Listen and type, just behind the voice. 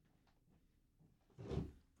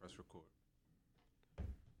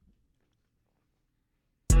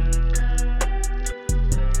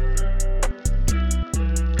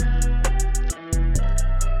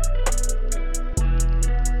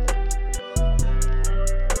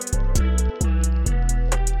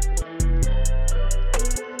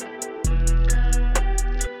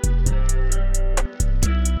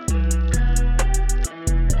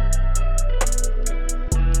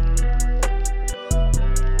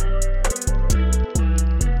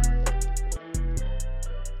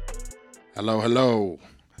Hello, hello.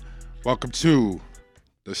 Welcome to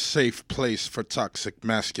the Safe Place for Toxic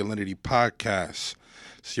Masculinity podcast.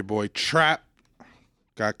 It's your boy Trap.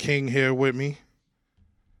 Got King here with me.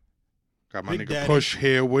 Got my Big nigga Daddy. Push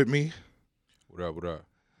here with me. What up, what up?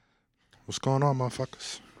 What's going on,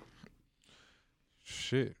 motherfuckers?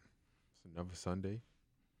 Shit. It's another Sunday.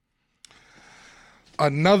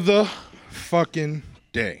 Another fucking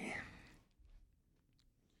day.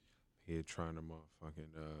 Here trying to motherfucking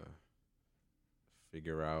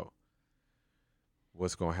figure out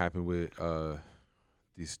what's gonna happen with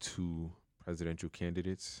these two presidential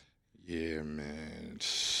candidates. Yeah, man.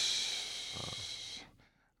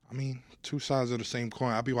 I mean, two sides of the same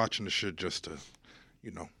coin. I'll be watching the shit just to,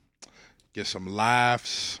 get some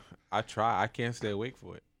laughs. I try. I can't stay awake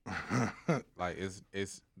for it. Like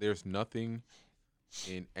it's there's nothing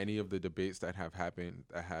in any of the debates that have happened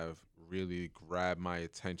that have really grabbed my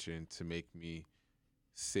attention to make me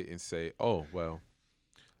sit and say, "Oh, well,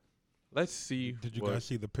 let's see." Did you guys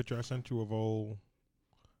see the picture I sent you of old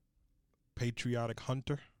patriotic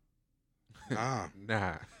hunter? Nah,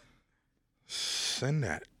 Nah. send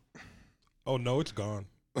that. Oh no, it's gone,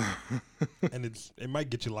 and it might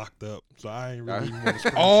get you locked up. So I ain't really even want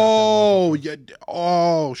to. Oh yeah.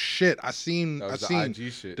 Oh shit. I seen That was the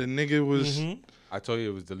IG shit. nigga was. Mm-hmm. I told you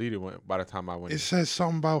it was deleted by the time I went. It says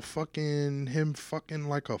something about him fucking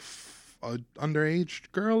like a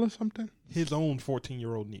underage girl or something. His own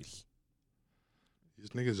 14-year-old niece. These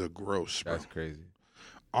niggas are gross, bro. That's crazy.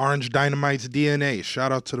 Orange Dynamite's DNA.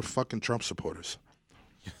 Shout out to the fucking Trump supporters.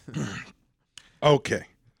 Okay.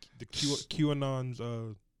 The QAnon's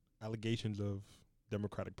allegations of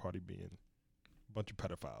Democratic Party being a bunch of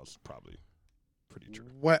pedophiles, probably pretty true.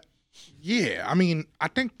 What? Yeah, I mean, I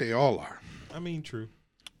think they all are. I mean, true.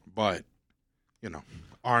 But,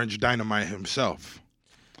 Orange Dynamite himself.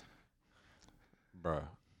 Bruh.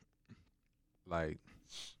 Like,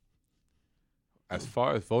 as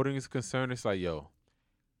far as voting is concerned, it's like, yo,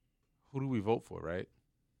 who do we vote for, right?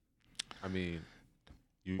 I mean,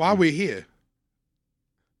 While we're here,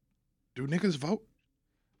 do niggas vote?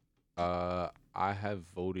 I have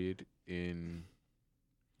voted in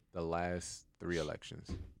the last 3 elections.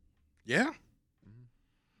 Yeah? Mhm.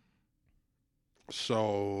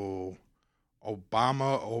 So,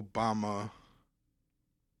 Obama,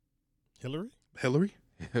 Hillary? Hillary?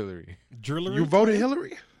 Hillary. Drillery? You voted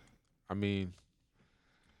Hillary? I mean,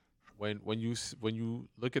 when you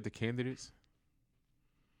look at the candidates,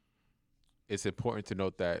 it's important to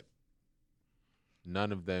note that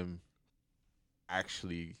none of them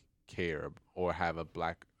actually care or have a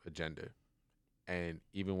black agenda. And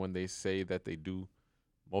even when they say that they do,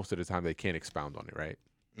 most of the time they can't expound on it, right?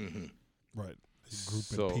 Mm-hmm. Right. Group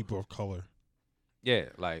So- of people of color. Yeah,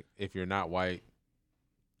 like if you're not white,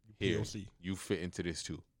 here, POC. you fit into this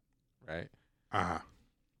too, right? Uh-huh.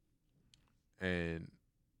 And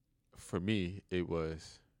for me, it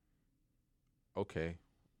was, okay,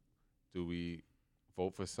 do we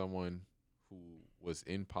vote for someone who was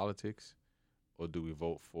in politics, or do we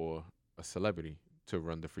vote for a celebrity to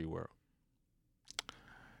run the free world?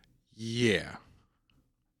 Yeah.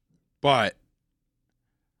 But,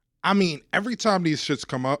 I mean, every time these shits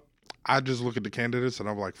come up, I just look at the candidates and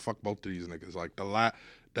I'm like, fuck both of these niggas. Like,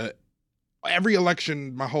 every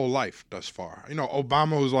election my whole life thus far.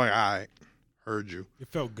 Obama was like, I heard you. It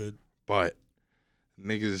felt good. But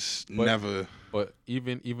niggas But- never. But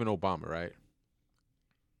even Obama, right?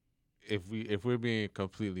 If we're being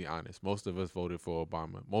completely honest, most of us voted for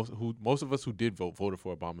Obama. Most of us who did voted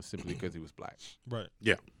for Obama simply because he was black. Right.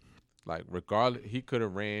 Like, regardless, he could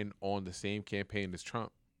have ran on the same campaign as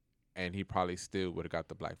Trump, and he probably still would have got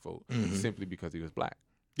the black vote Mhm. simply because he was black.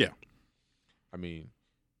 Yeah. I mean,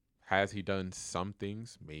 has he done some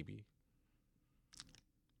things? Maybe.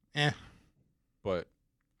 But,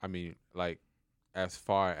 I mean, like, as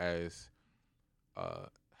far as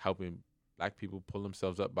helping black people pull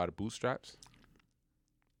themselves up by the bootstraps,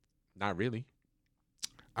 not really.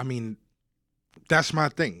 I mean, that's my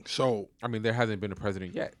thing. So, I mean, there hasn't been a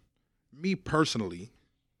president yet. me personally,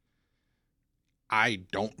 I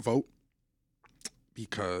don't vote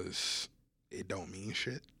because it don't mean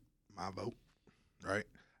shit, my vote, right?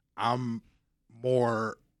 I'm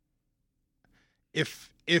more,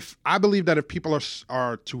 if I believe that if people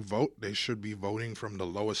are to vote, they should be voting from the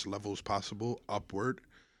lowest levels possible upward.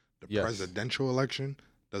 The Yes. presidential election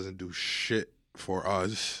doesn't do shit for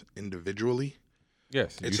us individually.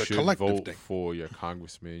 Yes, It's you a should collective vote thing. for your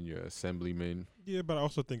congressman, your assemblyman. Yeah, but I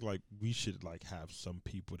also think we should have some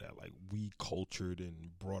people that we cultured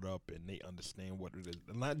and brought up and they understand what it is,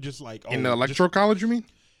 and not just In the electoral college, you mean?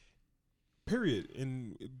 period.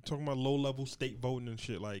 And talking about low level state voting and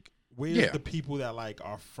shit, Where's Yeah. the people that like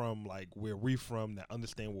are from like where we from that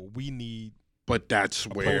understand what we need? But that's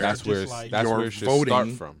where That's where just like that's your where it should start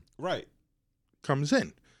voting from. Right. comes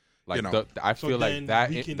in. Like know. I So feel like then that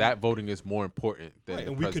we can- that voting is more important than Right,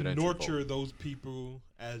 the and we can presidential nurture vote. those people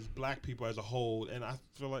as black people as a whole, and I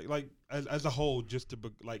feel like as a whole, just to be,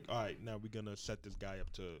 like, all right, now we're gonna set this guy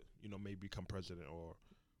up to maybe become president or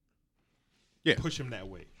push him that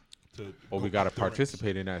way. Well, we got to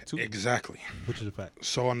participate in that too. Exactly. Which is a fact.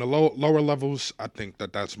 So on the lower levels, I think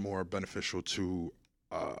that's more beneficial to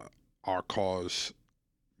our cause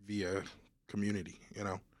via community.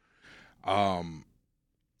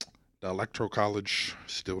 The electoral college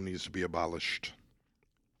still needs to be abolished.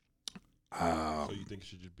 So you think it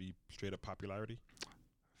should just be straight up popularity?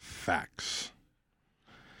 Facts.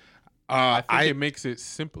 I think it makes it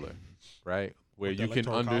simpler, right? Where With the you can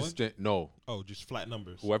electoral college? understand. No, Oh, just flat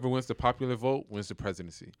numbers. whoever wins the popular vote wins the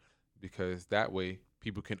presidency, because that way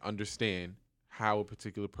people can understand how a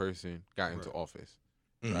particular person got into Right. office,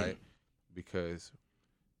 Mhm. right? Because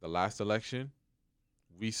the last election,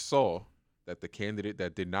 we saw that the candidate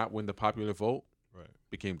that did not win the popular vote Right.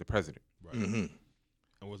 became the president. Right. Mhm.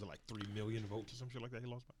 And was it like 3 million votes or some shit like that he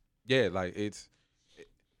lost by? Yeah, like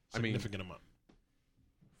I mean, Significant amount.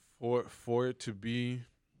 for it to be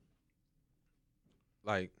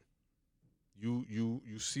like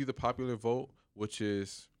you see the popular vote, which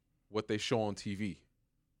is what they show on TV,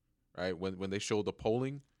 right? When they show the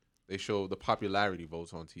polling, they show the popularity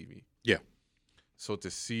votes on TV. Yeah. So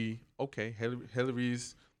to see, okay,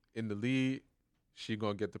 Hillary's in the lead, she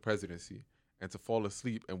gonna get the presidency, and to fall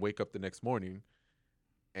asleep and wake up the next morning,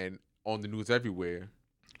 and on the news everywhere,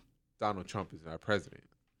 Donald Trump is our president.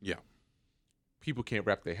 Yeah. People can't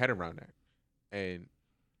wrap their head around that, and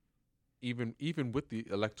even with the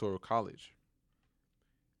electoral college,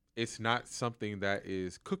 it's not something that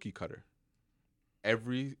is cookie cutter.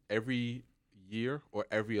 Every year or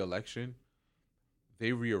every election,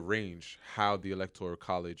 they rearrange how the electoral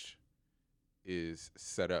college is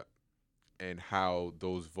set up and how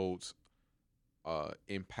those votes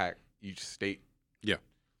impact each state. Yeah.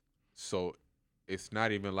 So it's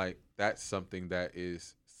not even like that's something that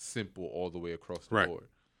is simple all the way across the Right. board.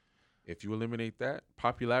 If you eliminate that,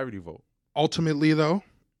 popularity vote. Ultimately, though,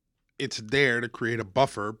 it's there to create a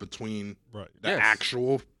buffer between Right. the Yes.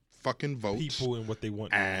 actual fucking votes, People and what they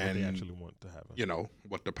want and what they and, actually want to happen.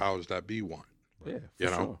 what the powers that be want. Yeah, for You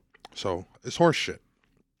know? sure. So it's horse shit.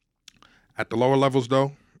 At the lower levels,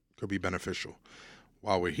 though, could be beneficial.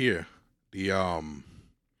 While we're here, did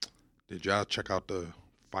y'all check out the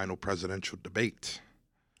final presidential debate?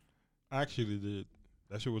 I actually did.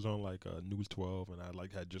 That shit was on like News 12, and I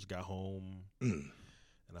like had just got home, Mm.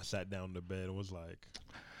 and I sat down in the bed and was like,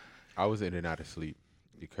 I was in and out of sleep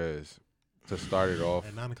because to start it off,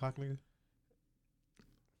 at 9 o'clock, nigga.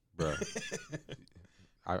 bro,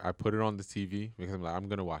 I put it on the TV because I'm like, I'm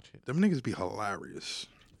gonna watch it. Them niggas be hilarious.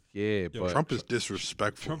 Yeah, Yo, but Trump is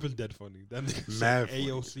disrespectful. Trump is dead funny. That nigga Mad said funny.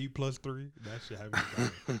 AOC +3. That shit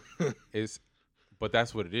having but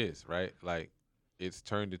that's what it is, right? Like, it's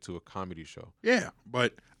turned into a comedy show. Yeah,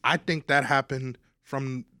 but I think that happened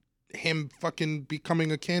from him fucking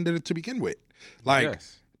becoming a candidate to begin with. Like,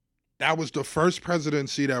 yes. that was the first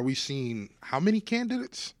presidency that we seen. How many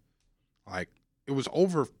candidates? Like, it was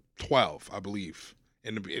over 12, I believe.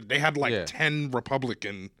 And they had like Yeah. 10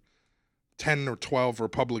 or 12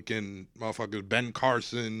 Republican motherfuckers. Ben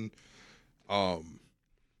Carson, and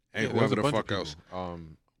Yeah, there was whoever a the bunch of fuck else. people.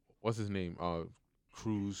 What's his name?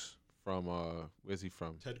 Cruz from where's he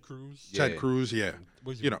from? Ted Cruz. Yeah. Ted Cruz, yeah.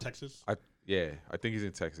 Was he You from know. Texas? I think he's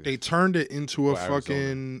in Texas. They turned it into a Or Arizona.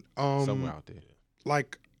 fucking somewhere out there.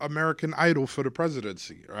 like American Idol for the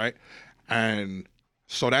presidency, right? And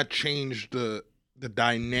so that changed the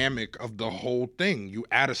dynamic of the whole thing. You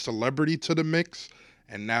add a celebrity to the mix,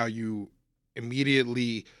 and now you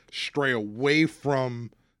immediately stray away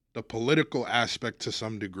from the political aspect to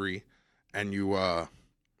some degree, and you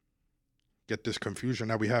get this confusion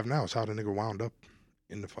that we have now. It's how the nigga wound up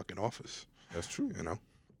in the fucking office, That's true. you know?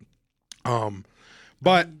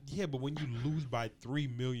 But yeah, but when you lose by 3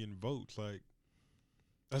 million votes, like,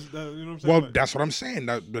 you know what I'm saying? well, Like, that's what I'm saying.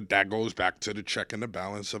 That goes back to the check and the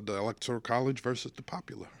balance of the electoral college versus the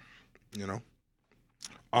popular. You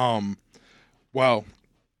know. Well,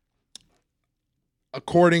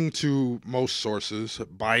 according to most sources,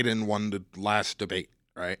 Biden won the last debate,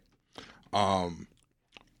 right? On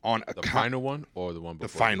The final one or the one before?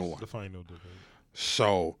 the final this? one. the final debate.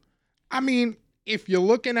 So, I mean, if you're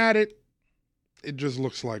looking at it, it just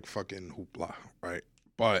looks like fucking hoopla, right?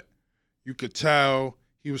 But you could tell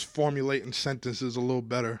he was formulating sentences a little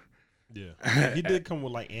better. Yeah, he did come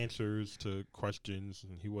with like answers to questions,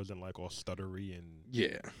 and he wasn't like all stuttery and.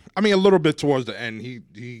 Yeah, I mean a little bit towards the end.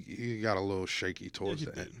 He got a little shaky towards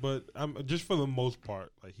the end. But just for the most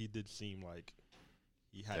part, like he did seem like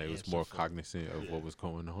he had. Yeah, he was more cognizant of what was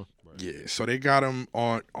going on. Right. Yeah, so they got him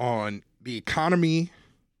on the economy.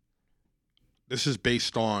 This is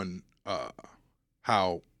based on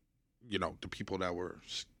how the people that were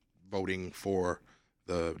voting for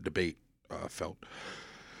the debate felt.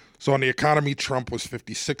 So on the economy, Trump was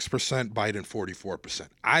 56%, Biden 44%.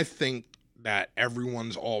 I think that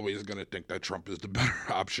everyone's always going to think that Trump is the better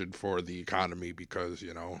option for the economy because,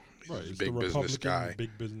 he's a big business guy.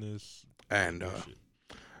 Big business. And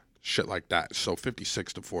shit like that. So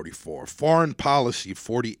 56 to 44. Foreign policy,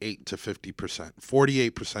 48 to 50%.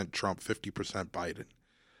 48% Trump, 50% Biden.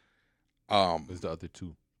 Where's the other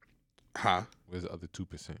two? Huh? Where's the other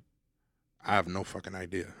 2%? I have no fucking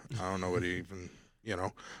idea. I don't know what he even...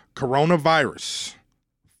 Coronavirus,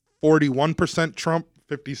 41% Trump,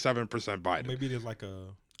 57% Biden. Maybe there's like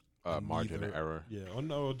a margin of error. Yeah. Oh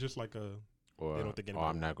no, just like a. Or they don't think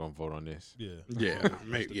I'm not gonna vote on this. Yeah. Yeah.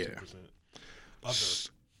 Maybe. Yeah.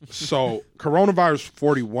 So coronavirus,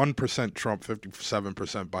 41% Trump,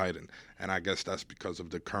 57% Biden, and I guess that's because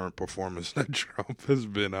of the current performance that Trump has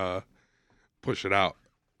been pushing out.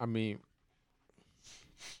 I mean.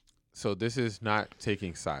 So this is not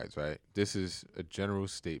taking sides, right? This is a general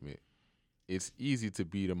statement. It's easy to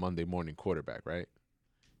be the Monday morning quarterback, right?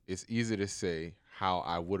 It's easy to say how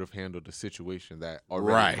I would have handled the situation that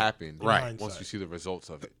already happened once you see the results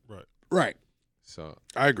of it. Right. So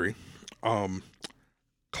I agree.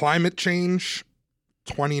 Climate change,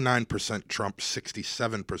 29% Trump,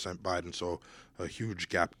 67% Biden. So a huge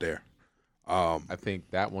gap there. I think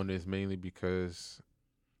that one is mainly because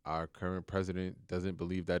our current president doesn't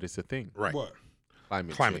believe that it's a thing. Right. What?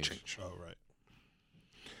 Climate change. Oh, right.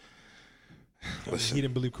 Listen. He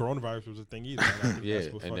didn't believe coronavirus was a thing either.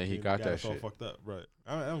 And then he got that shit. All fucked up. Right.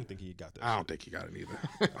 I don't think he got that. I don't think he got it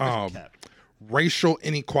either. Racial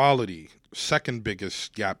inequality, second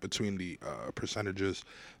biggest gap between the percentages,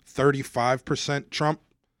 35% Trump,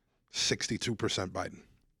 62%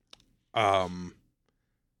 Biden.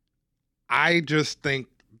 I just think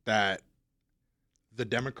that the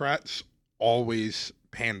Democrats always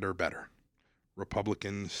pander better.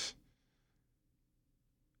 Republicans,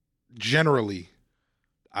 generally,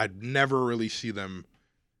 I'd never really see them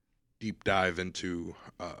deep dive into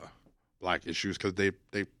black issues because they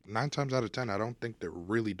 9 times out of 10, I don't think they're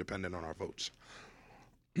really dependent on our votes.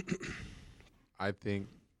 I think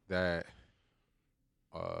that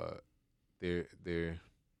there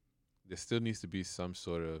still needs to be some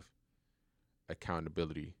sort of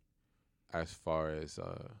accountability as far as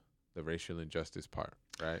the racial injustice part,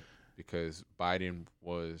 right? Because Biden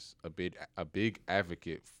was a big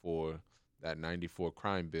advocate for that 94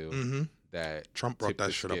 crime bill that Trump brought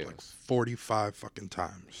that shit up like 45 fucking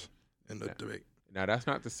times in the debate. Now, that's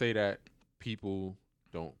not to say that people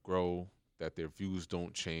don't grow, that their views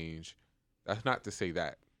don't change. That's not to say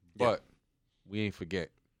that. But we ain't forget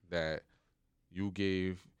that you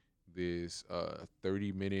gave this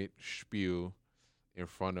 30-minute spiel in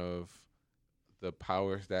front of the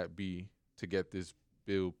powers that be to get this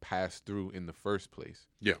bill passed through in the first place.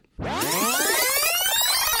 Yeah.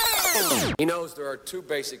 He knows there are 2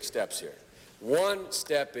 basic steps here. One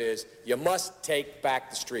step is you must take back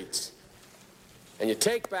the streets. And you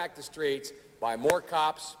take back the streets by more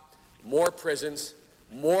cops, more prisons,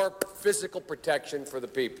 more physical protection for the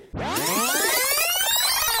people.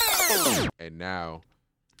 And now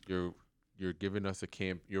you're giving us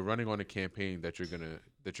you're running on a campaign that you're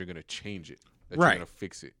gonna change it. That you're gonna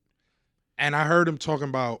fix it. And I heard him talking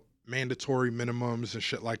about mandatory minimums and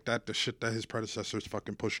shit like that, the shit that his predecessors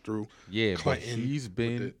fucking pushed through. Yeah, Clinton,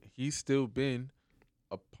 but he's still been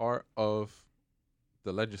a part of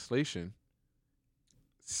the legislation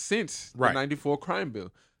since the 94 crime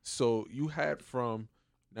bill. So you had from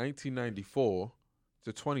 1994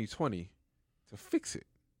 to 2020 to fix it.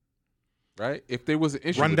 Right? If there was an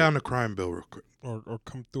issue, run down the crime bill real quick. Or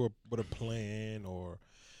come through with a plan, or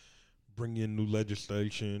bring in new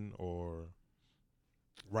legislation, or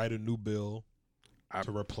write a new bill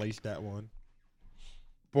to replace that one.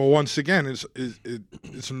 But once again,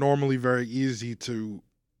 it's normally very easy to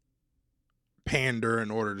pander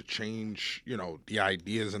in order to change, the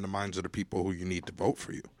ideas and the minds of the people who you need to vote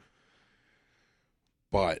for you.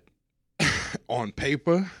 But on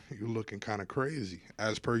paper, you're looking kind of crazy,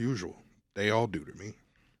 as per usual. They all do to me.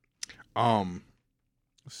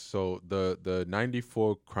 So the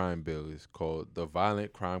 94 crime bill is called the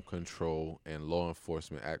Violent Crime Control and Law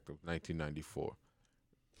Enforcement Act of 1994,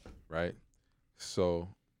 right? So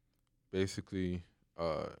basically,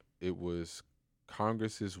 it was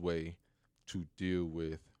Congress's way to deal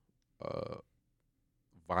with uh,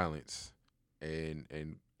 violence and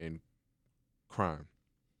crime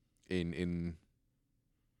in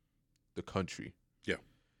the country. Yeah.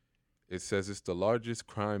 It says it's the largest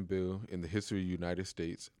crime bill in the history of the United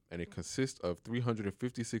States, and it consists of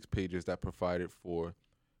 356 pages that provided for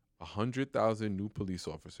 100,000 new police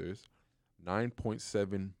officers,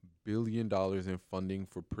 $9.7 billion in funding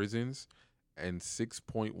for prisons, and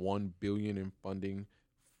 $6.1 billion in funding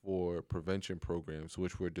for prevention programs,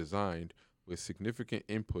 which were designed with significant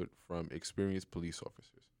input from experienced police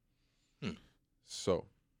officers. So,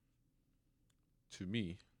 to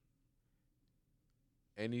me,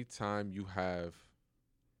 anytime you have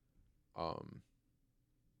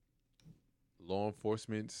law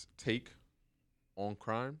enforcement's take on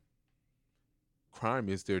crime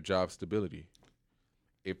is their job stability.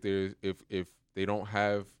 If they don't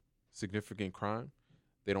have significant crime,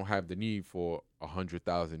 they don't have the need for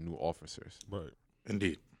 100,000 new officers. Right.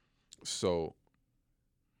 Indeed. So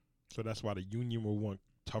that's why the union will want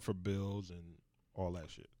tougher bills and all that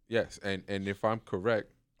shit. yes, and if I'm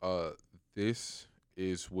correct, this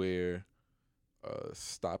is where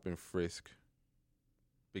stop and frisk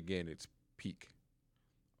began its peak.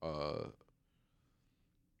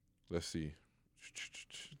 Let's see.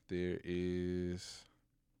 There is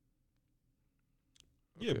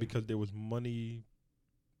Yeah, because there was money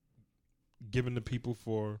given to people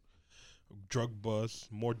for drug busts.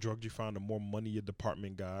 More drugs you found, the more money your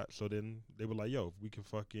department got. So then they were like, yo, if we can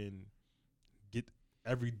fucking get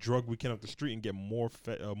every drug we can off the street and get more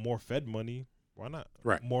fed money, why not?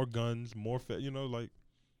 Right. More guns, more fed, like.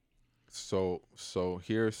 So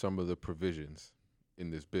here are some of the provisions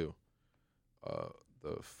in this bill.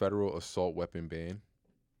 The Federal Assault Weapon Ban,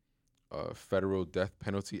 Federal Death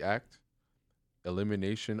Penalty Act,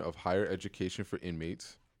 Elimination of Higher Education for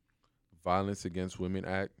Inmates, Violence Against Women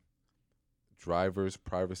Act, Drivers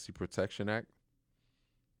Privacy Protection Act,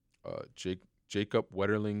 Jacob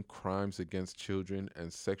Wetterling Crimes Against Children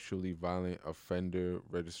and Sexually Violent Offender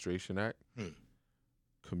Registration Act,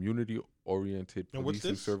 Community-Oriented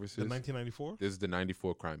Policing Services. The 1994? This is the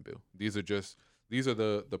 94 crime bill. These are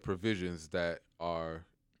the provisions that are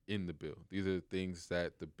in the bill. These are the things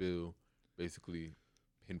that the bill basically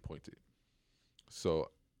pinpointed. So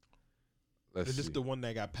let's see. Is this the one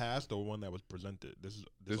that got passed or one that was presented? This is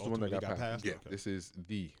the one that got passed. Yeah. Okay. This is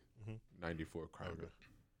the 94 crime Okay.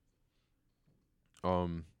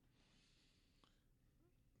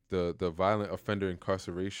 bill. The Violent Offender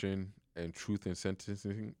Incarceration and Truth in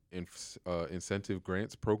Sentencing Incentive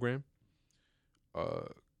Grants Program,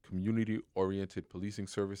 Community-Oriented Policing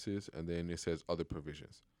Services, and then it says other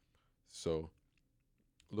provisions. So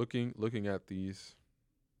looking at these,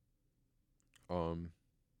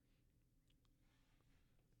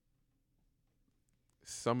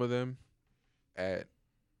 some of them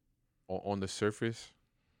on the surface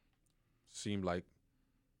seem like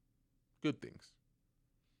good things,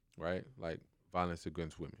 right? Like violence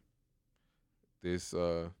against women. This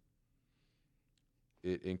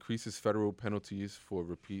it increases federal penalties for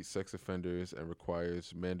repeat sex offenders and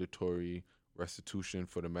requires mandatory restitution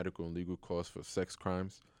for the medical and legal costs for sex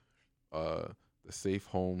crimes. The Safe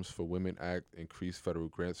Homes for Women Act increased federal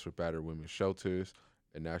grants for battered women's shelters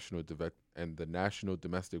and the National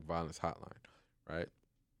Domestic Violence Hotline, right?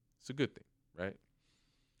 It's a good thing, right?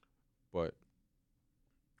 But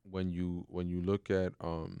when you look at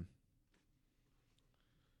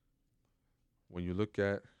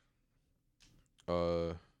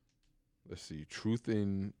let's see, Truth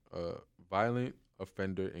in Violent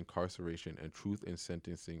Offender Incarceration and Truth in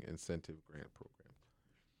Sentencing Incentive Grant Program.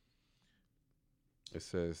 It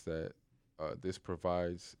says that this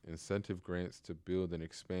provides incentive grants to build and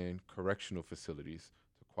expand correctional facilities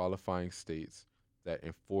to qualifying states that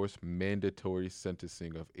enforce mandatory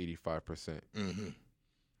sentencing of 85%. Mm-hmm.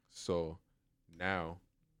 So now,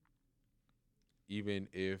 even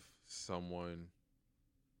if someone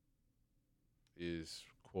is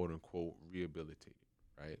quote unquote rehabilitated,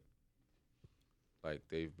 right? Like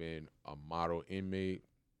they've been a model inmate,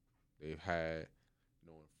 they've had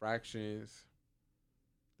no infractions,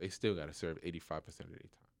 they still got to serve 85% of their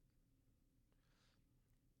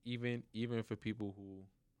time. Even for people who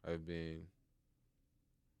have been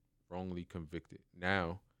wrongly convicted.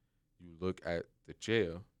 Now, you look at the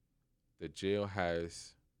jail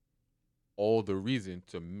has all the reason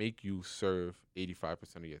to make you serve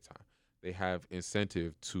 85% of your time. They have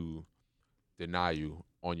incentive to deny you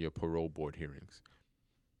on your parole board hearings.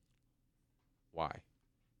 Why?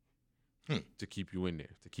 To keep you in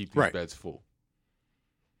there, to keep these beds full.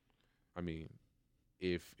 I mean,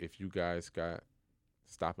 if you guys got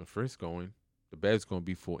stop and frisk going, the bed's gonna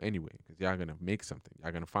be full anyway because y'all gonna make something.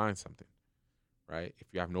 Y'all gonna find something, right? If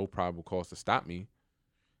you have no probable cause to stop me,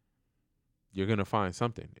 you're gonna find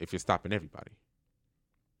something if you're stopping everybody.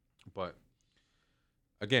 But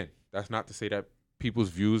again, that's not to say that people's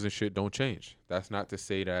views and shit don't change. That's not to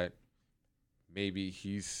say that maybe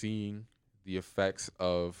he's seeing the effects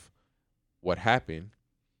of what happened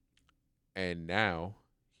and now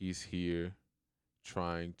he's here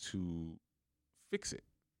trying to fix it.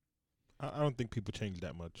 I don't think people change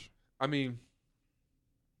that much. I mean,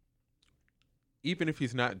 even if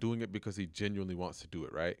he's not doing it because he genuinely wants to do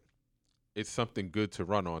it, right? It's something good to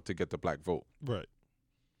run on to get the black vote. Right.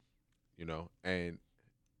 You know, and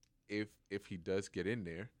if he does get in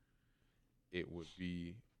there, it would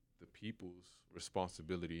be the people's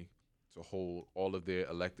responsibility to hold all of their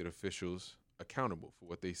elected officials accountable for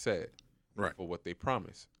what they said, right, for what they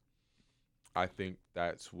promised. I think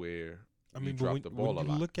that's where when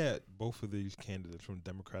you look at both of these candidates from the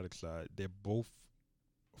Democratic side, they're both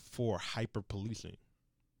for hyper policing.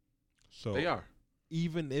 So they are.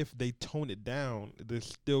 Even if they tone it down, there's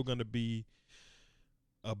still going to be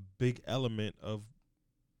a big element of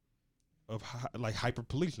like hyper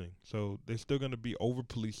policing. So they're still going to be over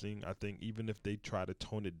policing. I think even if they try to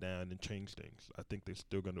tone it down and change things, I think they're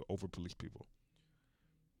still going to over police people.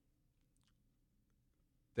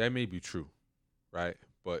 That may be true, right?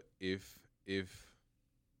 But if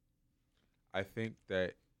I think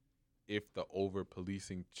that if the over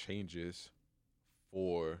policing changes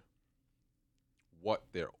for what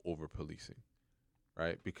they're over policing,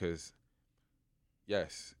 right? Because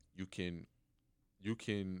yes, you can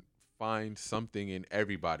find something in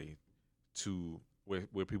everybody to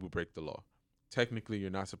where people break the law. Technically, you're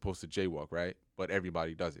not supposed to jaywalk, right? But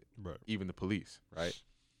everybody does it, right? Even the police, right?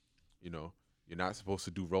 You know, you're not supposed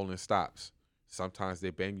to do rolling stops. Sometimes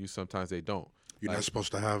they bang you, sometimes they don't. You're not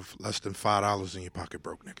supposed to have less than $5 in your pocket,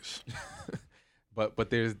 broke niggas. but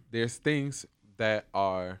there's things that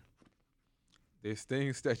are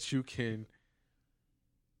you can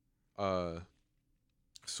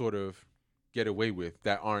sort of get away with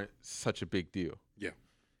that aren't such a big deal. Yeah.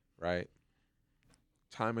 Right?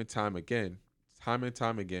 Time and time again,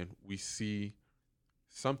 we see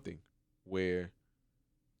something where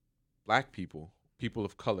black people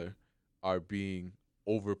of color, are being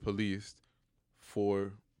over-policed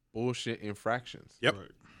for bullshit infractions. Yep.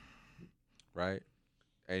 Right?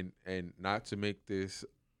 And not to make this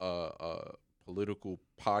a political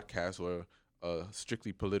podcast or a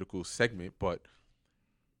strictly political segment, but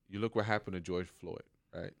you look what happened to George Floyd,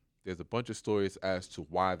 right? There's a bunch of stories as to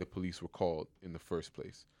why the police were called in the first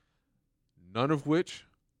place, none of which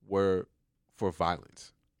were for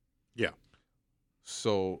violence. Yeah.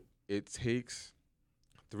 So it takes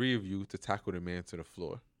 3 of you to tackle the man to the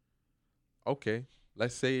floor. Okay,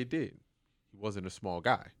 let's say it did. He wasn't a small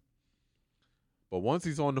guy. But once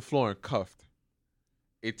he's on the floor and cuffed,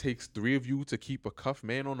 it takes 3 of you to keep a cuffed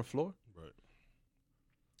man on the floor? Right.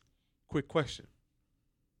 Quick question.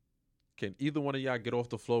 Can either one of y'all get off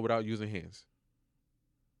the floor without using hands?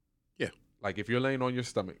 Yeah. Like if you're laying on your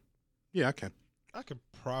stomach. Yeah, I can. I could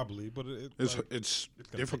probably, but it's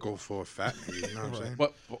difficult for a fat nigga, you know what I'm saying?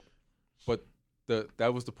 But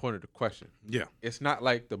that was the point of the question. Yeah. It's not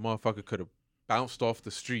like the motherfucker could have bounced off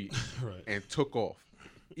the street right. and took off.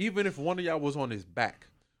 Even if one of y'all was on his back,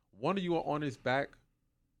 one of you are on his back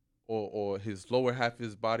or his lower half of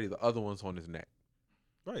his body, the other one's on his neck.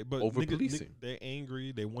 Right, but over policing. They're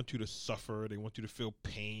angry. They want you to suffer. They want you to feel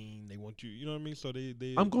pain. They want you know what I mean? So they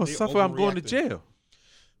I'm going to suffer. I'm going to jail.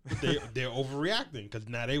 But they're overreacting because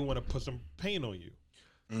now they want to put some pain on you.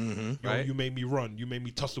 Mm-hmm. Right? You made me run. You made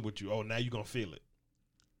me tussle with you. Oh, now you're going to feel it.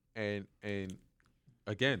 And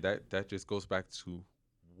again, that just goes back to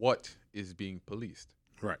what is being policed.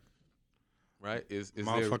 Right. Right? Is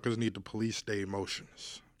motherfuckers need to police their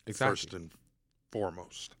emotions. Exactly. First and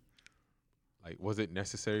foremost. Like, was it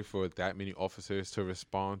necessary for that many officers to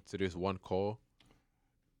respond to this one call?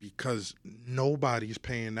 Because nobody's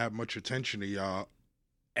paying that much attention to y'all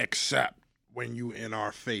except when you in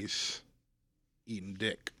our face eating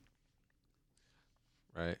dick.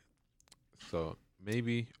 Right? So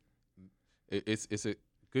maybe it's a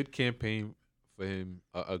good campaign for him,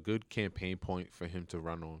 a good campaign point for him to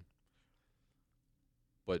run on.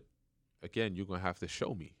 But again, you're going to have to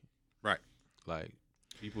show me. Right. Like,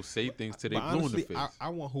 people say things to their blue honestly, in the face. I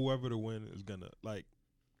want whoever to win is gonna, like,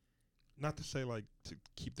 not to say like to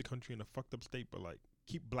keep the country in a fucked up state, but like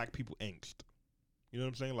keep black people angst. You know what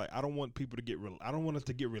I'm saying? Like, I don't want people to I don't want us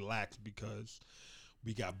to get relaxed because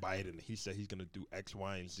we got Biden. He said he's gonna do X,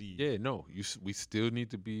 Y, and Z. Yeah, no, we still need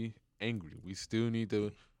to be angry. We still need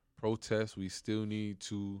to protest. We need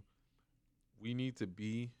to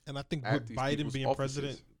be. And I think at with these Biden people's being offices.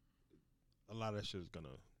 president, a lot of that shit is gonna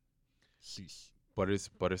cease. But it's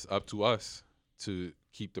up to us to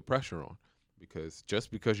keep the pressure on, because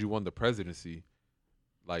just because you won the presidency,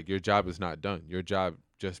 like, your job is not done. Your job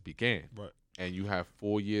just began. Right. And you have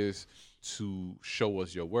 4 years to show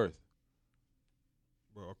us your worth.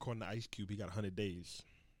 Bro, according to Ice Cube, he got 100 days.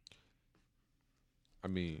 I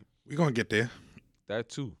mean, We're going to get there. that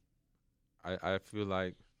too. I feel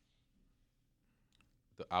like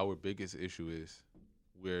our biggest issue is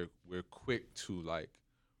we're quick to, like,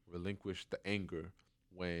 relinquish the anger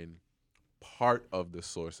when part of the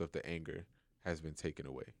source of the anger has been taken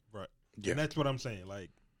away. Right. Yeah. And that's what I'm saying. Like,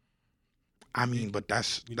 I mean, but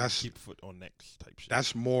that's we need to keep foot on next type shit.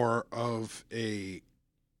 that's more of a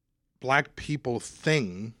black people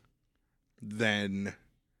thing than,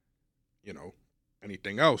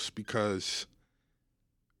 anything else, because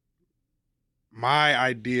my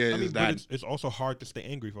idea is that but it's also hard to stay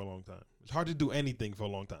angry for a long time. It's hard to do anything for a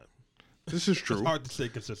long time. this is true. It's hard to stay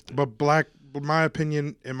consistent. But in my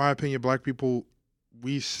opinion, black people,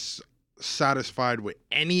 we satisfied with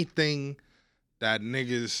anything that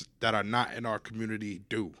niggas that are not in our community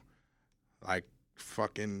do, like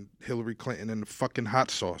fucking Hillary Clinton and the fucking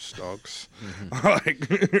hot sauce, dogs.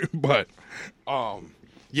 But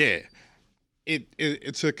yeah,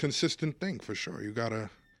 it's a consistent thing for sure. You gotta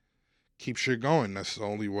keep shit going. That's the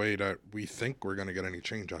only way that we think we're gonna get any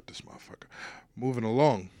change out this motherfucker. Moving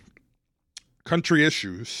along. Country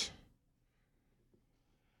issues.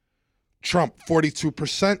 Trump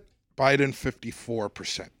 42%, Biden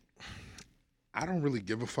 54%. I don't really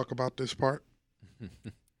give a fuck about this part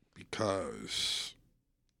because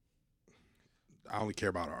I only care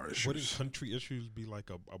about our issues. Wouldn't country issues be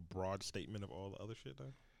like a broad statement of all the other shit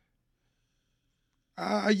though?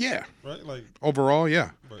 Yeah. Right? Like, overall,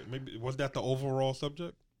 yeah. but maybe was that the overall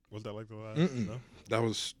subject? Was that like the last? No? That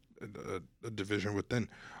was a division within.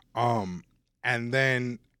 And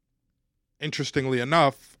then, interestingly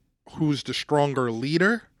enough, who's the stronger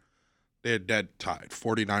leader? They're dead tied,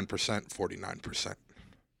 49%,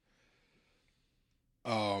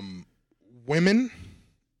 49%. Women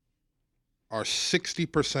are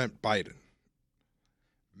 60% Biden.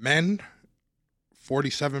 Men,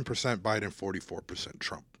 47% Biden, 44%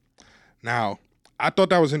 Trump. Now, I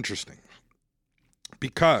thought that was interesting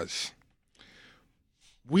because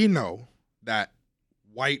we know that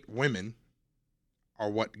white women are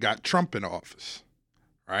what got Trump in office,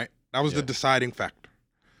 right? That was the deciding factor.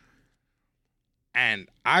 And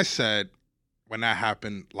I said when that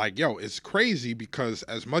happened, like, yo, it's crazy because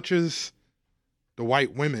as much as the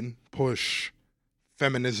white women push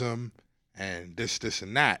feminism and this,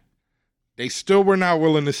 and that, they still were not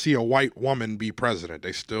willing to see a white woman be president.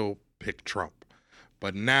 They still picked Trump.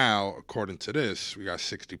 But now, according to this, we got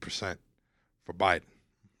 60% for Biden.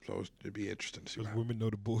 So it'd be interesting to see. Because women know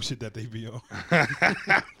the bullshit that they be on.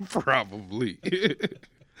 Probably.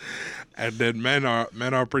 And then men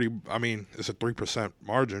are pretty. I mean, it's a 3%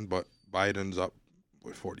 margin, but Biden's up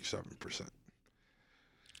with 47%. It's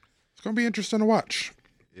gonna be interesting to watch.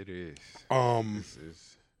 It is. It's gonna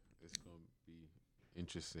be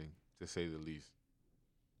interesting to say the least.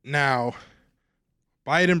 Now,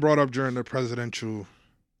 Biden brought up during the presidential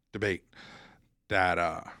debate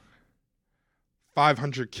that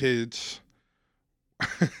 500 kids.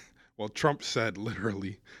 Well, Trump said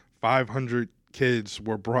literally 500 kids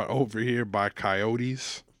were brought over here by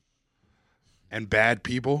coyotes and bad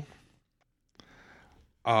people.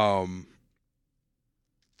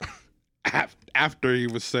 After he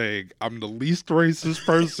was saying, "I'm the least racist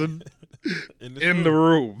person in the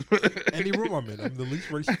room." Any room I'm in, I'm the least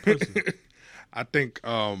racist person. I think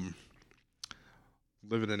living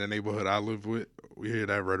in the neighborhood I live with, we hear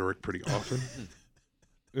that rhetoric pretty often.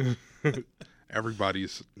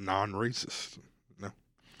 Everybody's non-racist. No.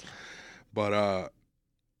 But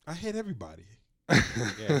I hate everybody. Yeah,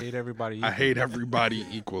 I hate everybody equally. I hate everybody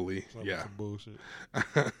equally. Yeah. Some bullshit.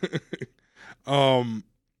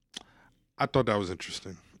 I thought that was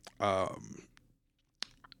interesting. I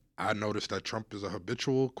noticed that Trump is a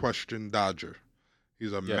habitual question dodger.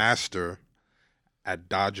 He's a master at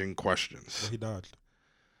dodging questions. What he dodged?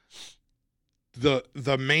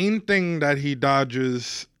 The main thing that he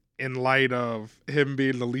dodges in light of him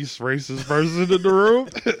being the least racist person in the room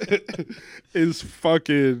is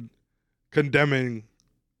fucking condemning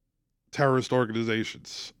terrorist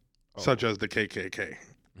organizations such as the KKK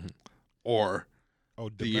or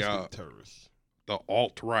domestic terrorists, the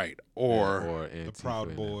alt-right or or the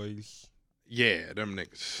Proud Boys. Yeah, them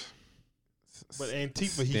niggas. But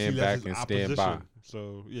Antifa, he stand sees back as and opposition. stand by.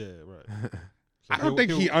 So yeah, right. So I don't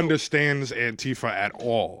think he understands Antifa at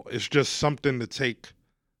all. It's just something to take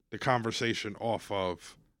the conversation off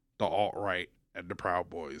of the alt-right and the Proud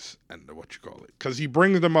Boys and the what you call it. Because he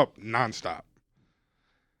brings them up nonstop.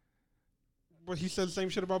 But he said the same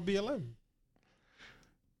shit about BLM.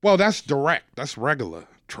 Well, that's direct. That's regular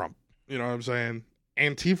Trump. You know what I'm saying?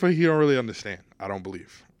 Antifa, he don't really understand. I don't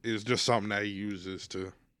believe. It's just something that he uses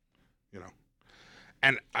to, you know.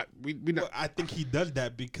 And I think he does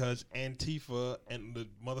that because Antifa and the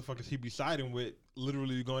motherfuckers he be siding with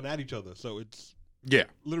literally going at each other. So it's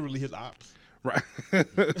literally his ops. Right.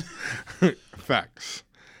 Facts.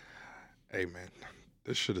 Hey, man.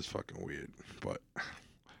 This shit is fucking weird. But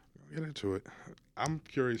we'll get into it. I'm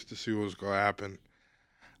curious to see what's going to happen.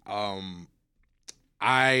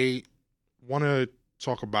 I want to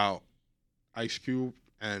talk about Ice Cube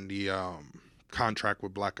and the contract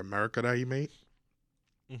with Black America that he made.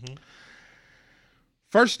 Mm-hmm.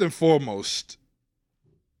 First and foremost,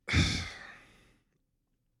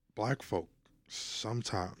 black folk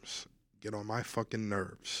sometimes get on my fucking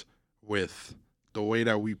nerves with the way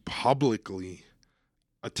that we publicly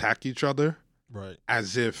attack each other. Right.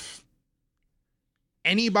 As if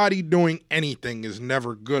anybody doing anything is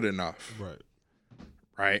never good enough. Right.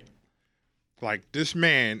 Right? Like, this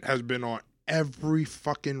man has been on every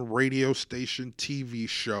fucking radio station, TV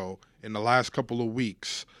show in the last couple of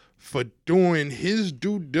weeks for doing his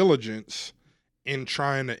due diligence in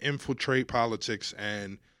trying to infiltrate politics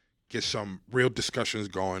and get some real discussions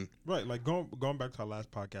going. Right. Like, going back to our last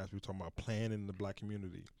podcast, we were talking about planning the black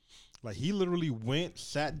community. Like, he literally went,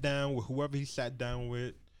 sat down with whoever he sat down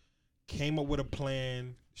with, came up with a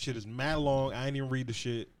plan. Shit is mad long. I ain't even read the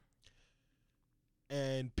shit.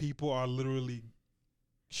 And people are literally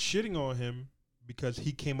shitting on him because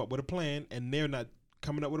he came up with a plan and they're not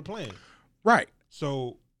coming up with a plan. Right.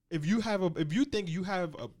 So if you think you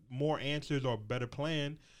have a more answers or a better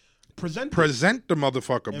plan, present the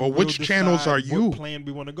motherfucker. But which channels are you? What plan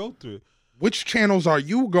we want to go through? Which channels are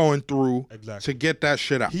you going through exactly to get that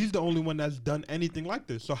shit out? He's the only one that's done anything like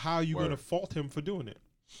this. So how are you going to fault him for doing it?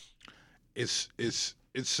 It's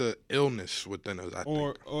a illness within us. I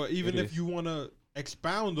think. Or even if you want to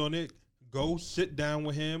expound on it, go sit down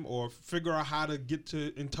with him or figure out how to get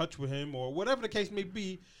in touch with him or whatever the case may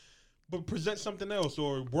be, but present something else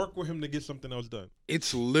or work with him to get something else done.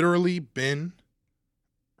 It's literally been,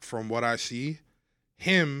 from what I see,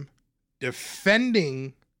 him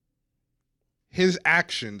defending his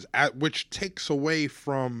actions, which takes away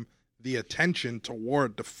from the attention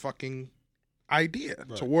toward the fucking idea,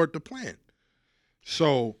 right, toward the plan.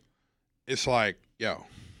 So it's like, yo,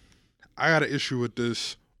 I got an issue with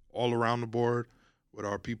this all around the board with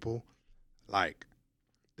our people. Like,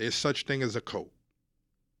 there's such thing as a code.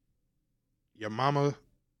 Your mama,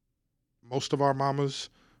 most of our mamas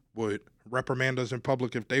would reprimand us in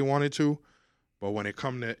public if they wanted to, but when it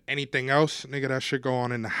come to anything else, nigga, that shit go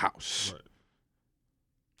on in the house. Right.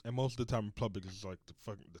 And most of the time in public is like the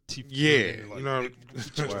teeth. Yeah, like, you know,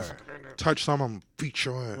 touch some, I'm beat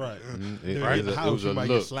your ass. Right. Right. It was a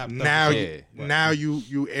look. Now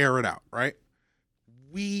you air it out, right?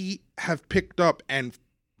 We have picked up, and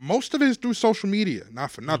most of it is through social media, not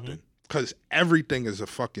for nothing, because everything is a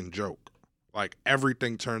fucking joke. Like,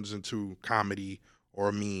 everything turns into comedy or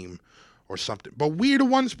a meme or something. But we're the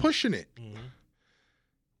ones pushing it. Mm-hmm.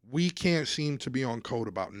 We can't seem to be on code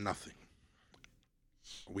about nothing.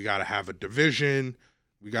 We got to have a division.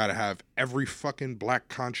 We got to have every fucking black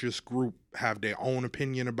conscious group have their own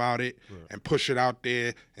opinion about it and push it out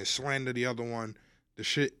there and slander the other one. The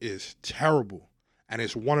shit is terrible. And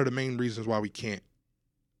it's one of the main reasons why we can't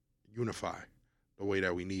unify the way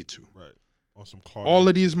that we need to. Right. All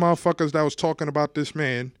of these motherfuckers that was talking about this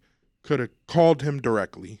man could have called him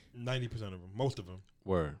directly. 90% of them. Most of them.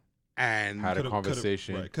 Were. And had a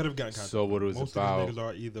conversation. Could have gotten contact. So what it was most about. Most of these niggas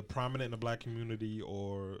are either prominent in the black community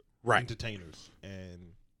or entertainers.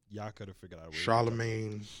 And y'all could have figured out a way.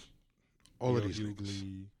 Charlemagne. All of these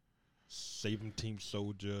niggas. 17th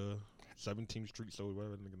Soldier. 17th Street Soldier.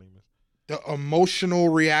 Whatever the nigga name is. The emotional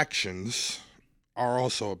reactions are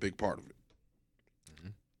also a big part of it. Mm-hmm.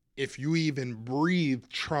 If you even breathe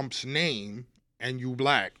Trump's name and you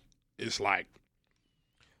black, it's like.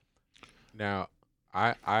 Now,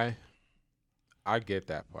 I get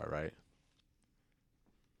that part, right?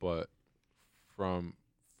 But from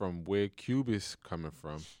where Cube is coming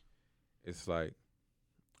from, it's like,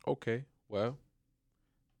 okay, well,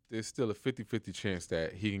 there's still a 50-50 chance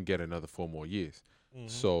that he can get another 4 more years. Mm-hmm.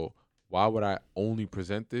 So why would I only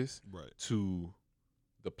present this to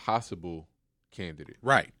the possible candidate?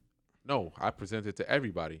 Right. No, I present it to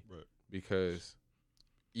everybody Right. because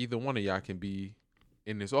either one of y'all can be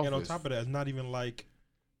in this office. And on top of that, it's not even like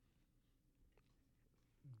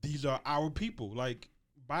these are our people. Like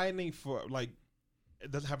Biden ain't for like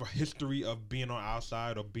it doesn't have a history of being on our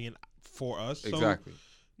side or being for us. Exactly. So,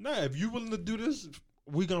 nah, if you willing to do this,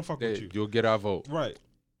 we gonna fuck with you. You'll get our vote. Right.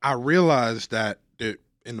 I realized that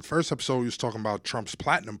in the first episode, he was talking about Trump's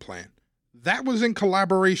platinum plan. That was in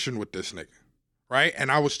collaboration with this nigga, right?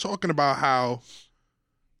 And I was talking about how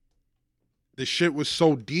the shit was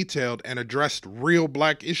so detailed and addressed real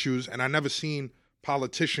black issues, and I never seen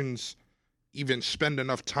politicians even spend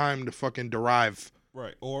enough time to fucking derive.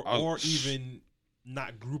 Right. Or even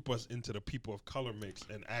not group us into the people of color mix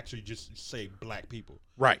and actually just say black people.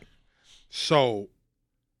 Right. So,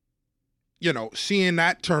 seeing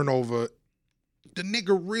that turnover, the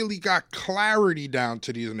nigga really got clarity down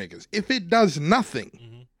to these niggas. If it does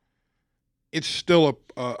nothing, it's still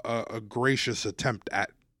a gracious attempt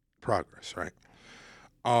at progress, right?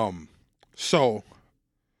 So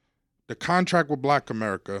the contract with Black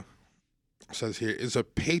America says here is a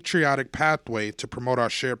patriotic pathway to promote our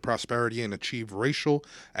shared prosperity and achieve racial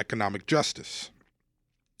economic justice.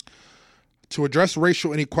 To address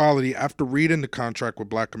racial inequality, after reading the contract with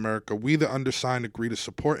Black America, we, the undersigned, agree to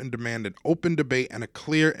support and demand an open debate and a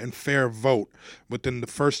clear and fair vote within the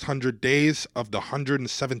first 100 days of the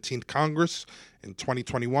 117th Congress in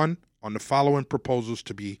 2021 on the following proposals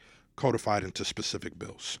to be codified into specific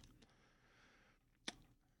bills.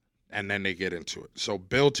 And then they get into it. So,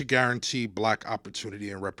 bill to guarantee black opportunity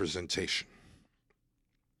and representation.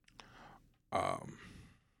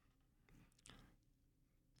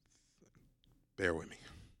 Bear with me.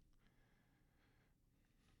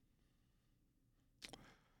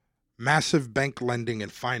 Massive bank lending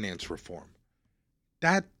and finance reform.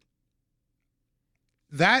 That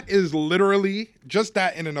is literally, just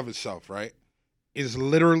that in and of itself, right, is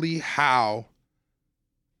literally how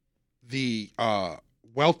the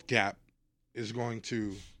wealth gap is going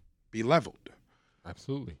to be leveled.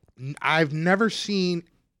 Absolutely. I've never seen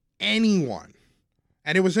anyone,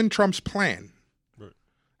 and it was in Trump's plan,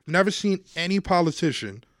 I've never seen any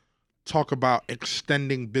politician talk about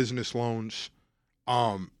extending business loans,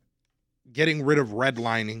 getting rid of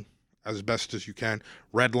redlining as best as you can.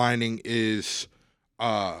 Redlining is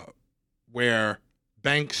where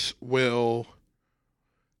banks will,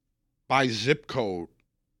 by zip code,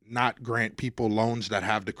 not grant people loans that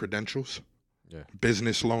have the credentials. Yeah.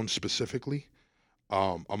 Business loans specifically,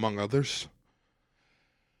 among others.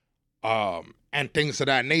 And things of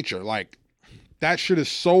that nature. Like, that shit is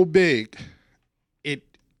so big,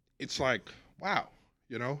 it's like, wow,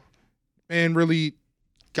 man really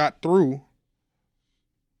got through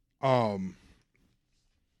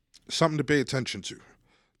something to pay attention to.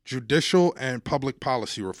 Judicial and public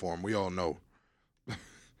policy reform. We all know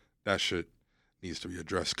that shit needs to be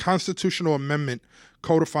addressed. Constitutional amendment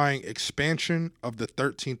codifying expansion of the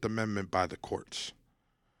 13th Amendment by the courts.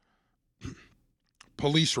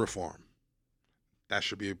 Police reform.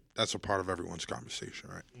 That's a part of everyone's conversation,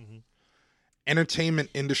 right? Mm-hmm. Entertainment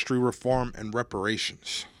industry reform and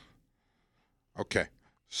reparations. Okay,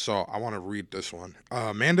 so I want to read this one.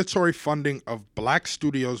 Mandatory funding of black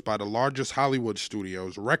studios by the largest Hollywood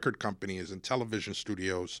studios, record companies, and television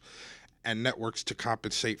studios and networks to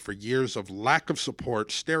compensate for years of lack of support,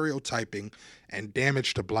 stereotyping, and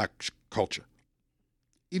damage to black culture.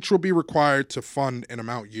 Each will be required to fund an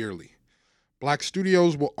amount yearly. Black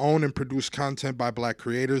studios will own and produce content by black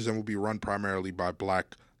creators and will be run primarily by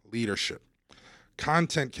black leadership.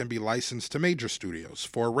 Content can be licensed to major studios.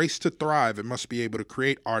 For a race to thrive, it must be able to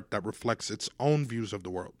create art that reflects its own views of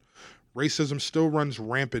the world. Racism still runs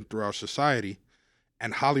rampant through our society,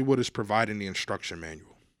 and Hollywood is providing the instruction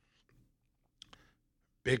manual.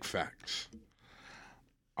 Big facts.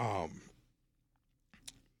 The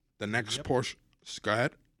next portion. Go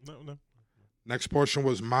ahead. No. Next portion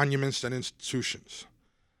was monuments and institutions.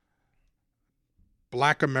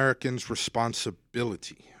 Black Americans'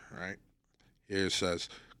 responsibility, right? Here it says,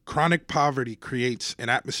 chronic poverty creates an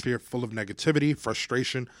atmosphere full of negativity,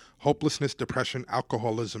 frustration, hopelessness, depression,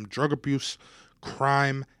 alcoholism, drug abuse,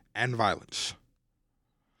 crime, and violence.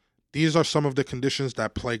 These are some of the conditions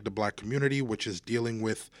that plague the black community, which is dealing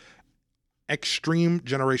with extreme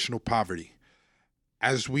generational poverty.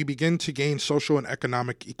 As we begin to gain social and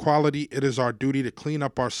economic equality, it is our duty to clean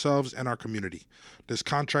up ourselves and our community. This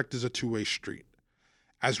contract is a two-way street.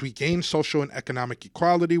 As we gain social and economic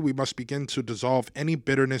equality, we must begin to dissolve any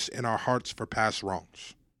bitterness in our hearts for past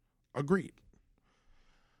wrongs. Agreed.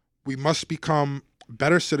 We must become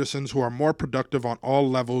better citizens who are more productive on all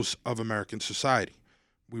levels of American society.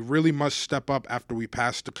 We really must step up after we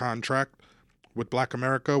pass the contract with Black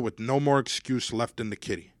America with no more excuse left in the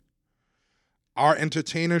kitty. Our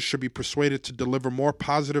entertainers should be persuaded to deliver more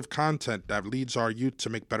positive content that leads our youth to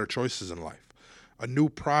make better choices in life. A new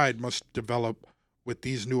pride must develop with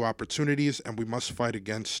these new opportunities, and we must fight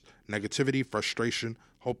against negativity, frustration,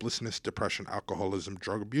 hopelessness, depression, alcoholism,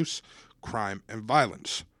 drug abuse, crime, and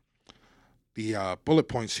violence. The bullet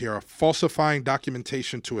points here are falsifying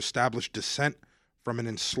documentation to establish descent from an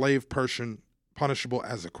enslaved person punishable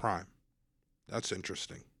as a crime. That's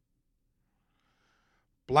interesting.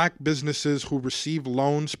 Black businesses who receive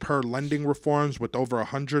loans per lending reforms with over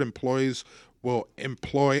 100 employees will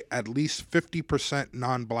employ at least 50%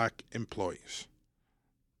 non-black employees.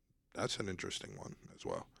 That's an interesting one as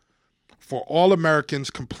well. For all Americans,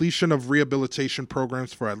 completion of rehabilitation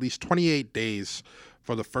programs for at least 28 days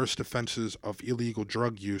for the first offenses of illegal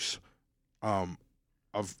drug use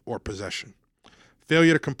or possession.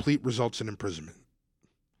 Failure to complete results in imprisonment.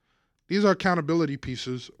 These are accountability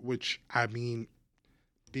pieces, which, I mean,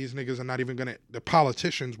 these niggas are not even going to, the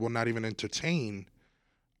politicians will not even entertain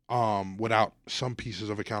without some pieces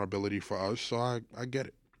of accountability for us. So I get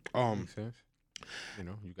it. Makes sense. You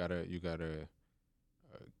know, you gotta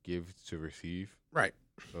give to receive. Right.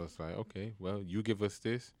 So it's like, okay, well, you give us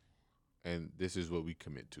this, and this is what we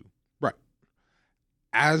commit to. Right.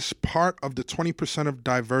 As part of the 20% of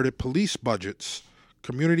diverted police budgets,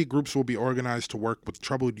 community groups will be organized to work with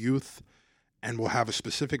troubled youth and will have a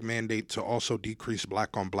specific mandate to also decrease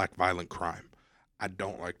black-on-black violent crime. I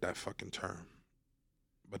don't like that fucking term,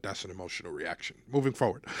 but that's an emotional reaction. Moving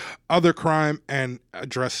forward. Other crime and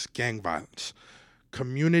address gang violence.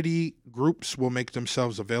 Community groups will make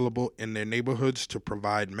themselves available in their neighborhoods to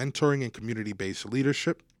provide mentoring and community-based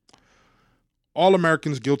leadership. All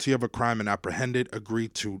Americans guilty of a crime and apprehended agree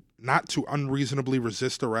to not to unreasonably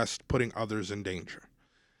resist arrest, putting others in danger.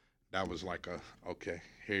 That was like okay,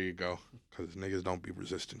 here you go, because niggas don't be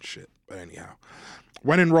resisting shit. But anyhow,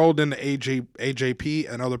 when enrolled in the AJP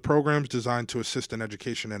and other programs designed to assist in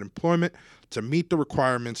education and employment, to meet the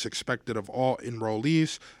requirements expected of all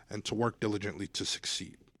enrollees and to work diligently to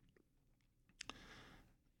succeed.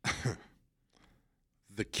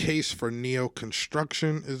 The case for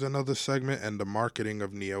neo-construction is another segment, and the marketing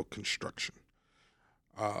of neo-construction.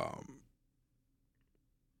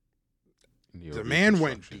 The man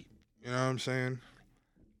went deep, you know what I'm saying?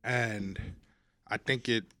 And I think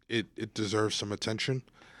it deserves some attention.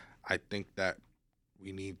 I think that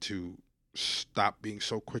we need to stop being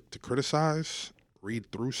so quick to criticize,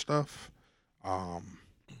 read through stuff,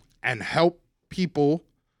 and help people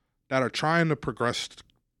that are trying to progress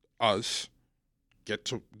us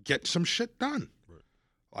get some shit done. Right.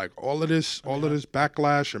 Like all of this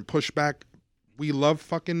backlash and pushback. We love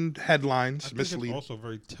fucking headlines. It's also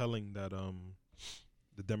very telling that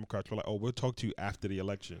the Democrats were like, "Oh, we'll talk to you after the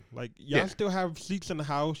election." Like, y'all still have seats in the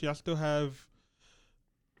House. Y'all still have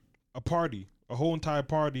a whole entire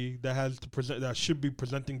party that has to present, that should be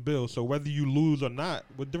presenting bills. So whether you lose or not,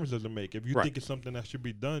 what difference does it make? If you think it's something that should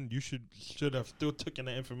be done, you should have still taken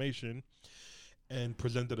that information and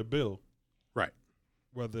presented a bill. Right.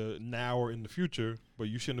 Whether now or in the future, but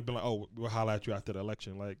you shouldn't have been like, "Oh, we'll holler at you after the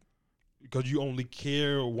election," like, because you only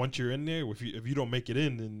care once you're in there. If you don't make it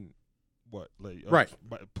in, then what? Like,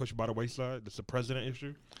 push by the wayside. That's a president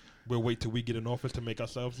issue. We'll wait till we get in office to make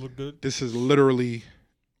ourselves look good. This is literally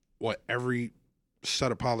what every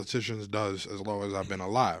set of politicians does as long as I've been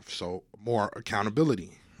alive. So more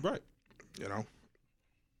accountability. Right. You know?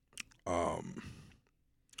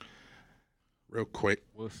 Real quick.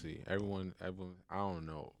 We'll see. Everyone, I don't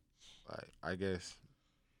know. Like, I guess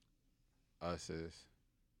us as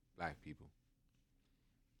black people,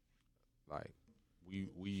 like,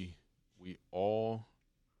 we all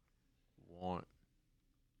want,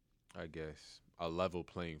 I guess, a level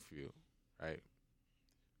playing field, right?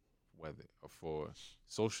 Whether for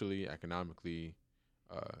socially, economically,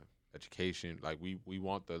 education, like we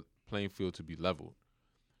want the playing field to be leveled,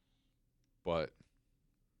 but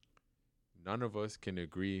none of us can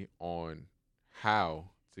agree on how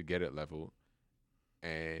to get it leveled.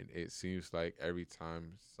 And it seems like every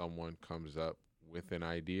time someone comes up with an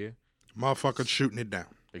idea, motherfuckers shooting it down.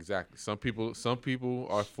 Exactly. Some people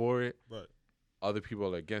are for it. Right. Other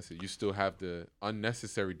people are against it. You still have the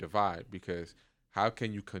unnecessary divide, because how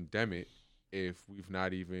can you condemn it if we've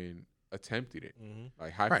not even attempted it? Mm-hmm.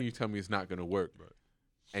 Like, how can you tell me it's not going to work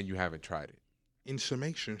and you haven't tried it? In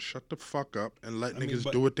summation, shut the fuck up and let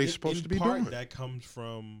niggas do what they supposed to be doing. That comes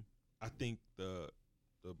from, I think, the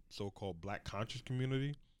so-called black conscious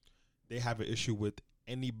community. They have an issue with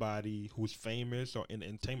anybody who's famous or in the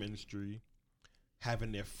entertainment industry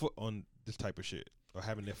having their foot on this type of shit. or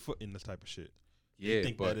having their foot in this type of shit. Yeah, They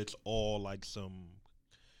think but that it's all like some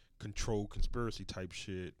control conspiracy type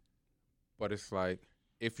shit. but it's like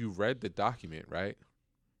if you read the document, right?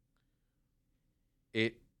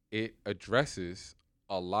 It addresses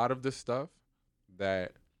a lot of the stuff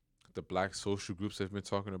that the black social groups have been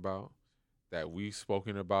talking about, that we've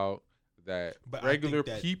spoken about, that But I regular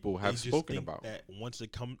think that people they have just spoken think about. that once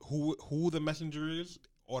it comes, who the messenger is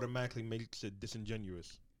automatically makes it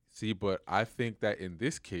disingenuous. See, but I think that in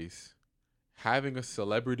this case, having a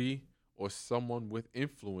celebrity or someone with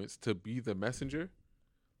influence to be the messenger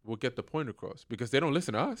will get the point across because they don't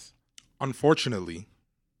listen to us. Unfortunately,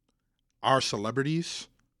 our celebrities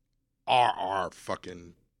are our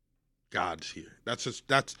fucking gods here.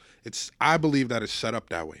 I believe that it's set up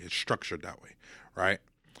that way. It's structured that way, right?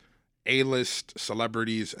 A-list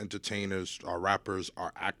celebrities, entertainers, our rappers,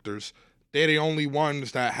 our actors, they're the only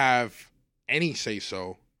ones that have any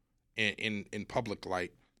say-so in public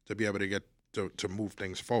light to be able to get to move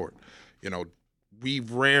things forward. You know, we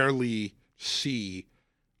rarely see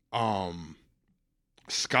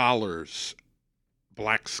scholars,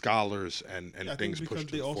 black scholars and I things think pushed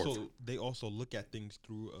because to the forefront. they also look at things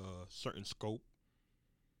through a certain scope.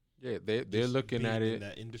 Yeah, they're just looking being at in it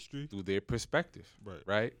that industry. through their perspective, Right.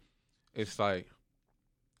 right? It's like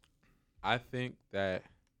I think that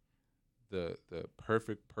the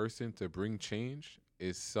perfect person to bring change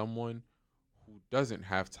is someone who doesn't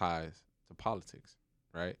have ties to politics,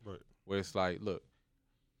 right? Right. Where it's like, look,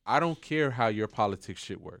 I don't care how your politics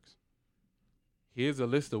shit works. Here's a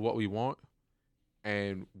list of what we want,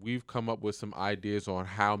 and we've come up with some ideas on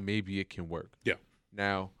how maybe it can work. Yeah.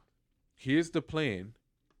 Now, here's the plan,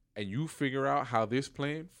 and you figure out how this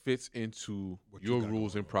plan fits into What you your got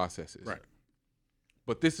rules going and on. processes. Right.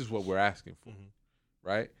 But this is what we're asking for, Mhm.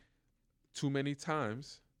 right? Too many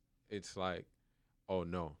times, it's like, oh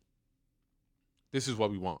no, this is what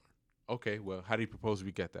we want. Okay, well, how do you propose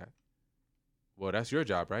we get that? Well, that's your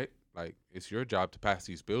job, right? Like, it's your job to pass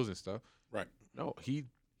these bills and stuff. Right. No, he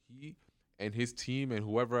and his team and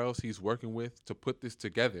whoever else he's working with to put this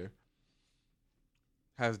together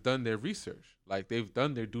has done their research. Like, they've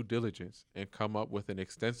done their due diligence and come up with an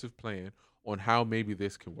extensive plan on how maybe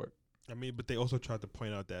this can work. I mean, but they also tried to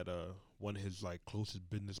point out that one of his like closest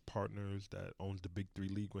business partners that owns the Big 3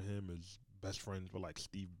 league with him is best friends with like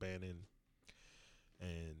Steve Bannon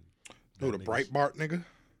and Oh, that the nigga's- Breitbart nigga?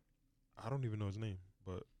 I don't even know his name,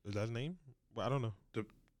 but is that his name? Well, I don't know.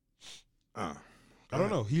 I I don't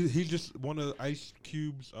know. He's just one of Ice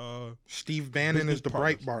Cube's. Steve Bannon business is the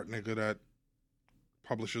partners. Breitbart nigga that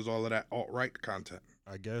publishes all of that alt-right content,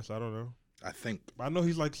 I guess I don't know. I think. But I know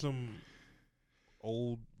he's like some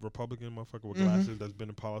old Republican motherfucker with Mhm. glasses that's been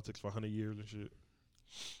in politics for 100 years and shit.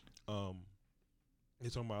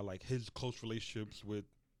 He's talking about like his close relationships with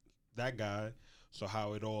that guy, so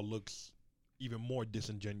how it all looks even more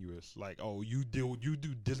disingenuous. Like, oh, you do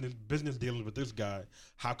business dealings with this guy.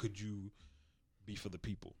 How could you be for the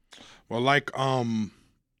people? Well, like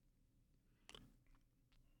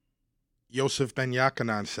Yosef Ben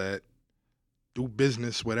Yakanan said, do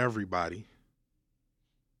business with everybody.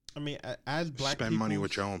 I mean, as black Spend money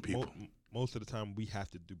with your own people. Most of the time, we have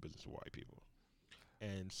to do business with white people,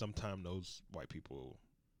 and sometimes those white people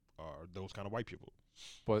are those kind of white people.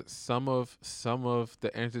 But some of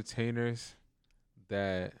the entertainers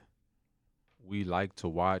that we like to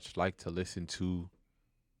watch, like to listen to,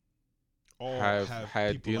 All have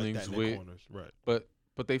had people dealings like that in with- their corners. Right.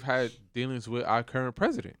 but they've had dealings with our current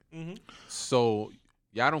president. Mm-hmm. So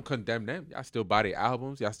y'all don't condemn them. Y'all still buy their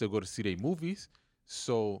albums. Y'all still go to see their movies.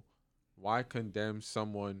 So why condemn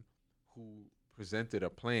someone who presented a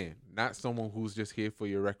plan, not someone who's just here for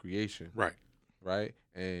your recreation, Right. right?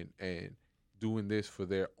 And doing this for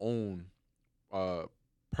their own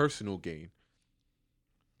personal gain.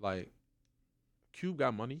 Like, Cube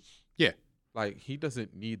got money. Yeah. Like, he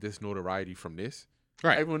doesn't need this notoriety from this.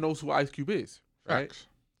 Right. Everyone knows who Ice Cube is, right? Facts.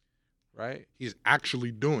 Right? He's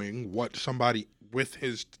actually doing what somebody with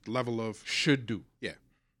his level of Should do. Yeah.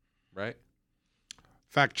 Right?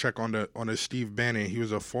 fact check on the Steve Bannon. He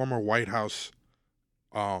was a former White House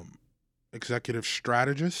executive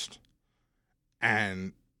strategist,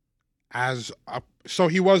 and so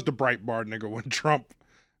he was the Breitbart nigga when Trump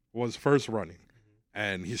was first running,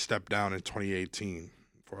 and he stepped down in 2018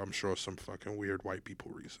 for, I'm sure, some fucking weird white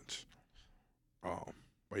people reasons.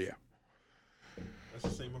 But yeah. That's the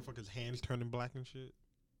same motherfucker's hands turning black and shit.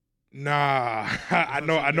 Nah, I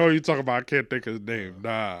know you talking about. I can't think of his name.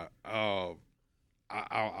 Nah, I'll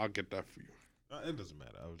get that for you. It doesn't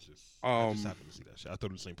matter. I just happened to see that shit. I thought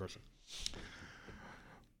it was the same person.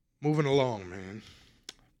 Moving along, man.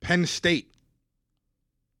 Penn State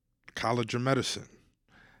College of Medicine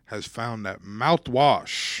has found that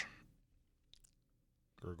mouthwash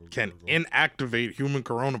can inactivate human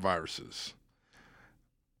coronaviruses.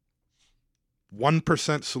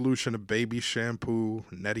 1% solution of baby shampoo,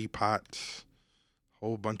 neti pots,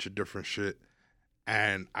 whole bunch of different shit.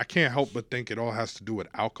 And I can't help but think it all has to do with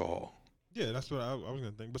alcohol. Yeah, that's what I was going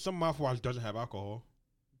to think. But some mouthwash doesn't have alcohol.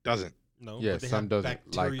 Doesn't. No, yeah, but they some have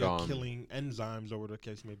doesn't. bacteria-killing enzymes, or whatever the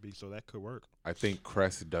case may be, so that could work. I think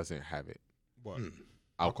Crest doesn't have it. What?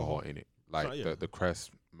 Alcohol in it. Like the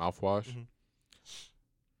Crest mouthwash. Mm-hmm.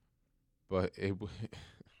 But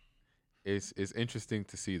it's interesting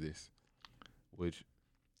to see this. Which,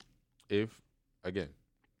 if, again,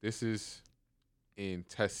 this is in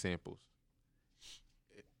test samples.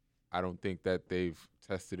 I don't think that they've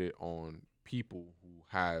tested it on people who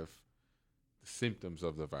have the symptoms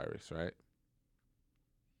of the virus, right?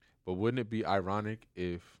 But wouldn't it be ironic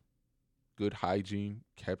if good hygiene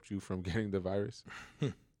kept you from getting the virus?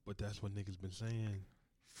 But that's what niggas been saying.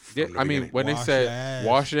 Yeah, I mean, when they said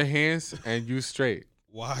wash your hands and you straight.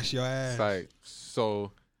 Wash your ass. It's like,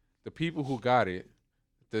 so the people who got it,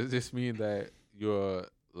 does this mean that you're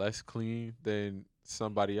less clean than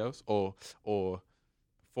somebody else? Or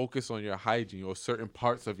focus on your hygiene or certain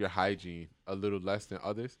parts of your hygiene a little less than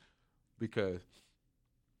others? Because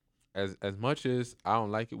as much as I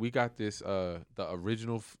don't like it, we got this the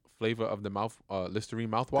original flavor of the Listerine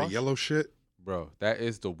mouthwash. The yellow shit? Bro, that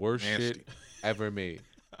is the worst shit ever made.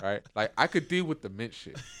 Right? Like, I could deal with the mint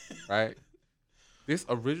shit. Right? This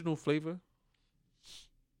original flavor,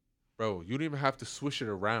 bro, you don't even have to swish it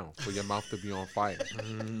around for your mouth to be on fire.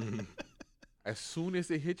 As soon as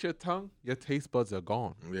it hits your tongue, your taste buds are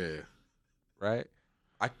gone. Yeah. Right?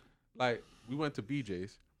 We went to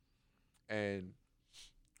BJ's and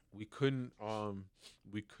we couldn't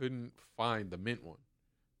find the mint one,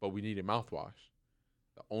 but we needed mouthwash.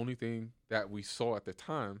 The only thing that we saw at the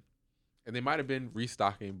time, and they might have been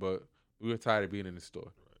restocking, but we were tired of being in the store.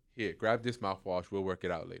 Right. Here, grab this mouthwash. We'll work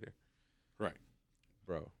it out later. Right.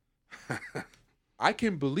 Bro. I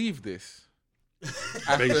can believe this.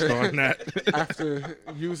 Based on that. After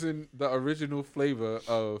using the original flavor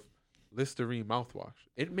of Listerine mouthwash.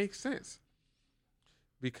 It makes sense.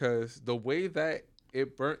 Because the way that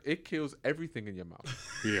it kills everything in your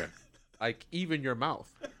mouth. Yeah. Like, even your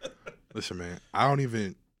mouth. Listen, man, I don't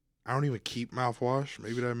even keep mouthwash.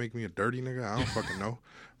 Maybe that'd make me a dirty nigga. I don't fucking know.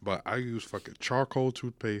 But I use fucking charcoal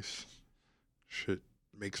toothpaste. Shit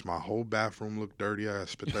makes my whole bathroom look dirty. I gotta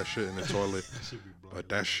spit that shit in the toilet. But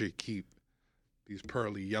that shit keep these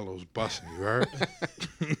pearly yellows busting, you heard?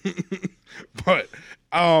 But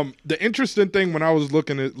the interesting thing when I was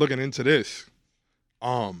looking into this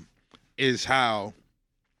is how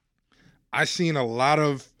I seen a lot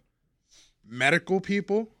of medical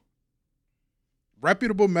people,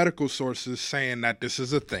 reputable medical sources saying that this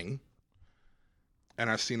is a thing. And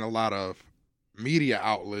I've seen a lot of media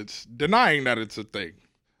outlets denying that it's a thing.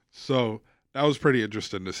 So that was pretty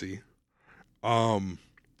interesting to see.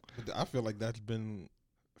 I feel like that's been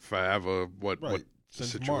forever. What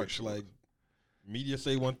since March? Like, media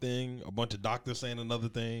say one thing, a bunch of doctors saying another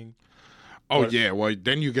thing. Oh yeah, well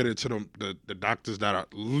then you get into the doctors that are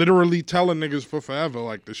literally telling niggas for forever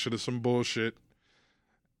like this shit is some bullshit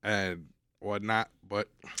and whatnot. But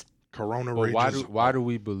Corona rages. Why do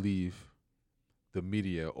we believe the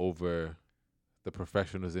media over the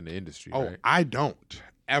professionals in the industry? Oh, right? I don't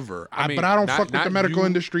ever. But I don't fuck with the medical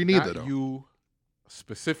industry neither, though. You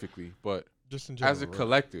specifically, but just in general, as a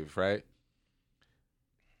collective, right?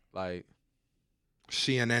 Like,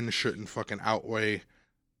 CNN shouldn't fucking outweigh.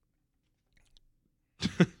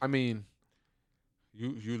 I mean,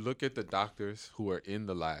 you look at the doctors who are in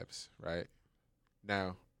the labs, right?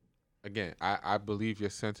 Now, again, I believe your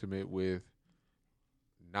sentiment with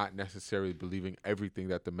not necessarily believing everything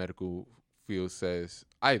that the medical field says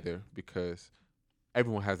either, because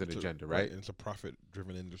everyone has an agenda, right? And it's a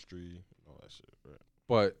profit-driven industry and all that shit, right?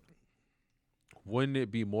 But wouldn't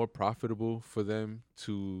it be more profitable for them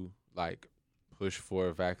to, like, push for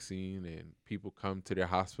a vaccine and people come to their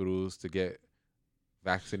hospitals to get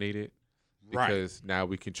vaccinated because now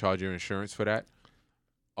we can charge your insurance for that,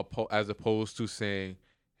 as opposed to saying,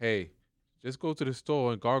 hey, just go to the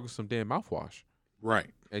store and gargle some damn mouthwash, right,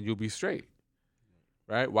 and you'll be straight,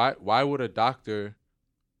 right? Why would a doctor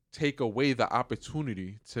take away the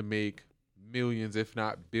opportunity to make millions, if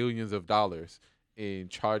not billions of dollars in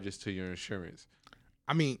charges to your insurance?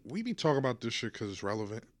 I mean, we be talking about this shit because it's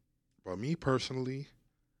relevant, but me personally,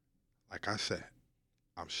 like I said,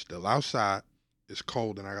 I'm still outside. It's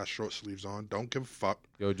cold and I got short sleeves on. Don't give a fuck.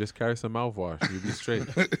 Yo, just carry some mouthwash. You'll be straight.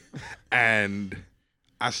 And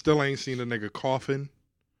I still ain't seen a nigga coughing,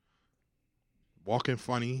 walking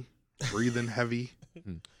funny, breathing heavy.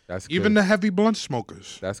 That's even the heavy blunt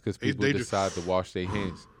smokers. That's because people decide to wash their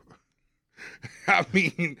hands. I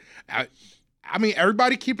mean,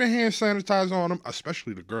 everybody keeping hand sanitizer on them,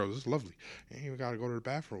 especially the girls. It's lovely. You ain't even got to go to the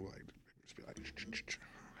bathroom. Like, just be like,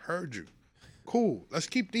 heard you. Cool. Let's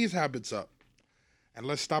keep these habits up. And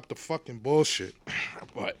let's stop the fucking bullshit.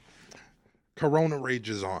 But Corona rage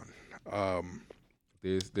is on.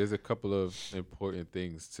 There's a couple of important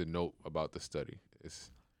things to note about the study.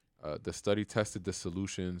 The study tested the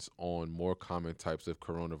solutions on more common types of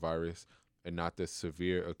coronavirus and not the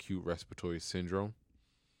severe acute respiratory syndrome.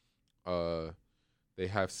 They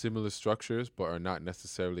have similar structures but are not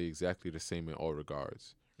necessarily exactly the same in all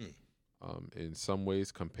regards. In some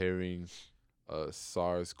ways, comparing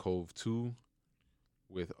SARS-CoV-2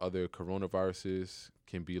 with other coronaviruses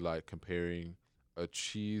can be like comparing a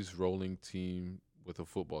cheese rolling team with a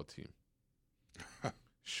football team.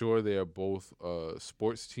 Sure, they are both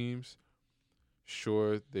sports teams.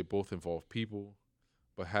 Sure, they both involve people.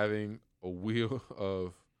 But having a wheel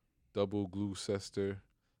of double Gloucester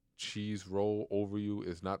cheese roll over you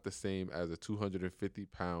is not the same as a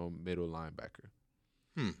 250-pound middle linebacker.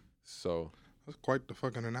 So that's quite the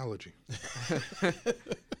fucking analogy.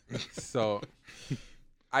 So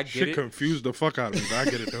I get Shit it. Confused the fuck out of me, but I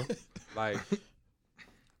get it though. Like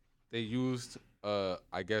they used,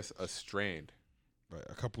 I guess, a strand. Right,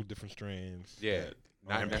 a couple different strands. Yeah,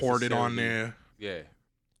 and poured it on there. Yeah.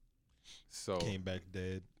 So came back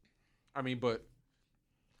dead. I mean, but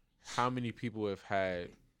how many people have had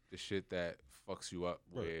the shit that fucks you up?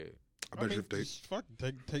 Right. Where I bet you they fuck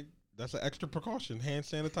take. That's an extra precaution. Hand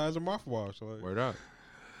sanitizer, mouthwash. Like. Word up.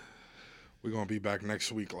 We're gonna be back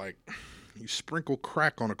next week. Like, you sprinkle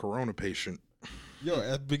crack on a corona patient. Yo,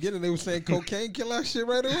 at the beginning they were saying cocaine kill that shit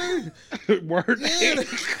right away. Word. Yeah.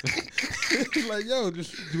 Like, yo,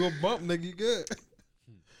 just do a bump, nigga, you good.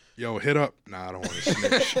 Yo, hit up. Nah, I don't want to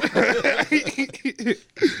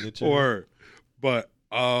snitch. Or, but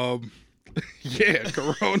yeah,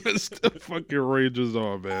 Corona still fucking rages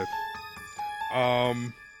on, man.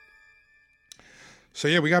 So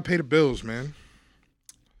yeah, we gotta pay the bills, man.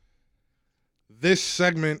 This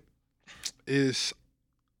segment is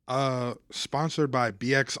sponsored by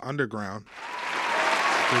BX Underground.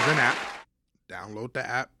 There's an app. Download the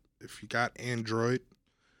app if you got Android.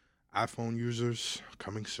 iPhone users,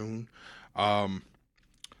 coming soon.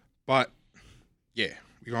 But yeah,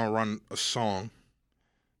 we're gonna run a song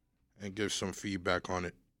and give some feedback on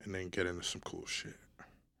it and then get into some cool shit.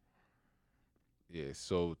 Yeah,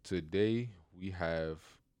 so today we have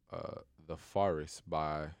The Forest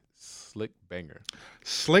by Slick Banger.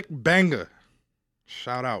 Slick Banger.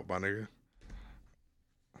 Shout out, my nigga.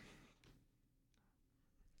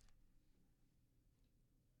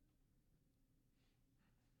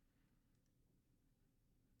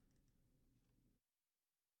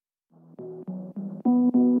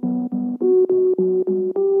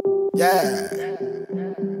 Yeah.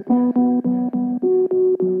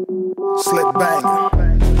 Slick Banger.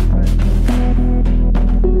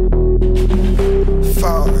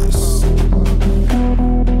 Forest.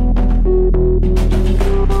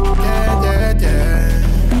 Yeah.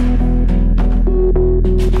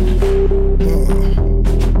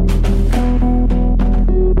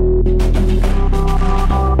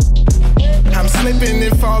 I'm slipping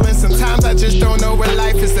and falling. Sometimes I just don't know what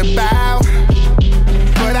life is about.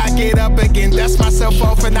 But I get up again, dust myself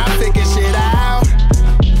off, and I figure shit out.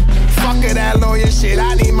 Fuck it, that lawyer shit.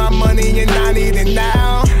 I need my money and I need it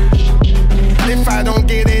now. If I don't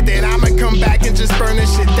get it, then I'ma come back and just burn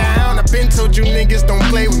this shit down. I've been told you niggas don't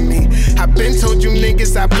play with me. I've been told you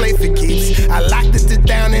niggas I play for keeps. I locked it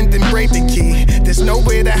down and then break the key. There's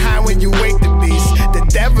nowhere to hide when you wake the beast. The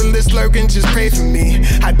devil is lurking, just pray for me.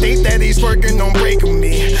 I think that he's working on breaking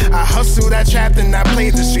me. I hustled, I trapped, and I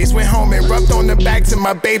played the streets. Went home and rubbed on the back to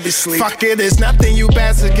my baby sleep. Fuck it, there's nothing you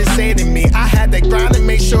bastards can say to me. I had to grind and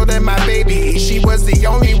make sure that my baby eats. She was the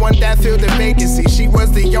only one that filled the vacancy. She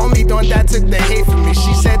was the only one that took the hate from me.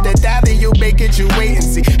 She said that daddy, you make it, you wait and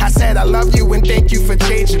see. I said I love you and thank you for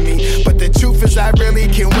changing me. But the truth is I really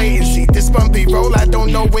can wait and see. This bumpy roll, I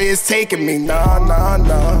don't know where it's taking me. No.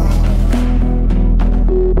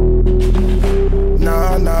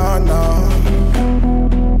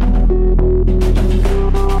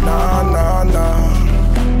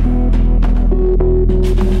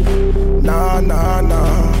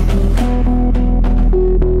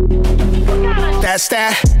 That's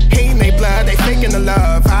that. Hating they blood, they faking the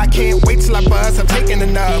love. I can't wait till I buzz, I'm taking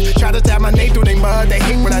enough. Try to dab my name through they mud, they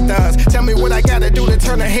hate what I does. Tell me what I gotta do to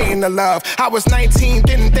turn the hate into love. I was 19,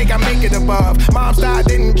 didn't think I'd make make it above. Mom's died,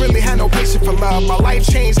 didn't really have no patience for love. My life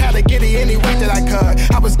changed, had to get it any way that I could.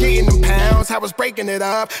 I was getting them pounds, I was breaking it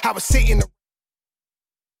up. I was sitting.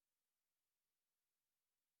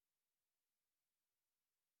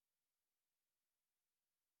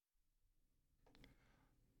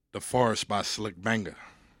 The Forest by Slick Banger.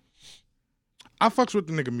 I fucks with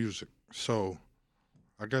the nigga music, so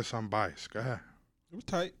I guess I'm biased. Go ahead. It was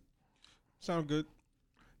tight. Sound good.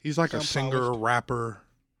 He's like Sound a singer, polished. rapper.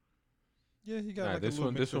 Yeah, he got Nah, like this a little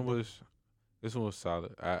one mix of both. this one was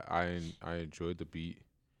solid. I enjoyed the beat.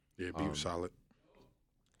 Yeah, beat was solid.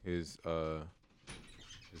 His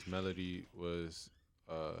melody was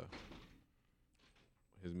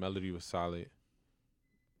solid.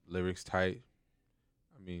 Lyrics tight.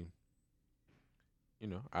 I mean, you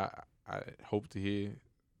know, I hope to hear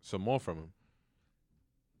some more from him.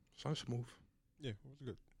 Sounds smooth. Yeah, it was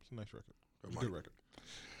good. It's a nice record. It was a Good good record.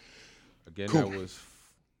 Again, Cool. that was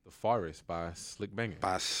The Forest by Slick Banger.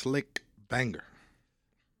 By Slick Banger.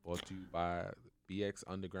 Brought to you by the BX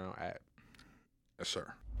Underground app. Yes,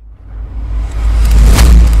 sir.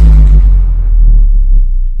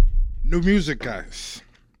 New music, guys.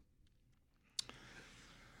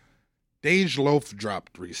 Dej Loaf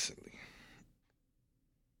dropped recently.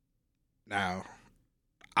 Now,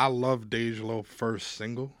 I love Dej Loaf's first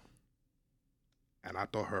single, and I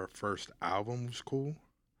thought her first album was cool,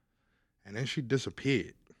 and then she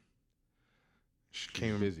disappeared. She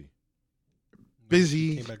came busy.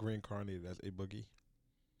 busy. Came back reincarnated as a boogie.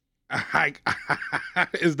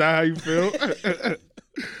 Is that how you feel?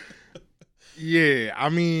 Yeah, I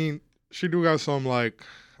mean, she do got some like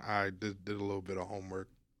I did a little bit of homework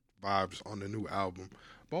vibes on the new album,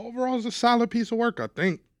 but overall it's a solid piece of work. I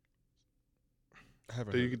think. I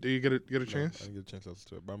haven't. Do heard you get a No, chance? I didn't get a chance to listen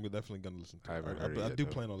to it, but I'm definitely gonna listen to I it. haven't heard it I yet, do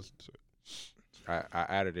though. plan on listening to it. I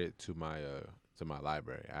added it to my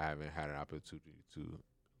library. I haven't had an opportunity to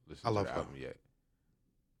listen I to love the her. album yet.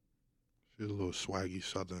 She's a little swaggy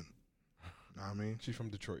Southern. Know what I mean? She's from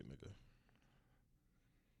Detroit, nigga.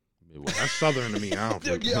 Midwest. That's Southern to me. I don't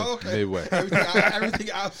think. Yeah, okay. Midwest.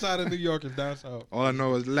 Everything outside of New York is down south. All I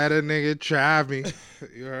know is let a nigga try me.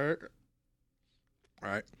 You heard? All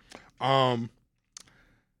right.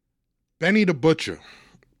 Benny the Butcher.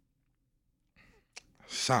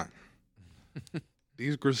 Son.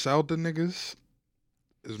 These Griselda niggas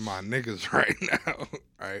is my niggas right now.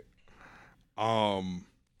 Right.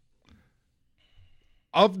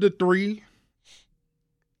 Of the three,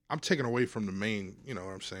 I'm taking away from the main, you know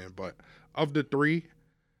what I'm saying? But of the three,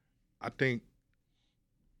 I think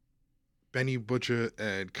Benny Butcher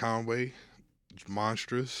and Conway is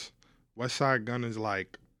monstrous. West Side Gun is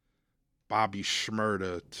like Bobby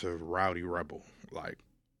Shmurda to Rowdy Rebel, like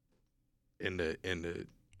in the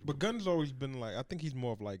But Gun's always been like, I think he's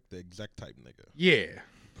more of like the exec type nigga, yeah,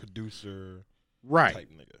 producer right. type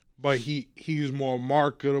nigga. But he's more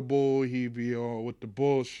marketable. He be on with the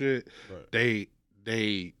bullshit. Right.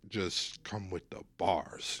 They just come with the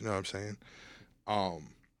bars. You know what I'm saying?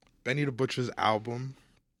 Benny the Butcher's album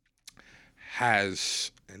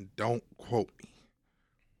has, and don't quote me,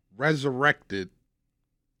 resurrected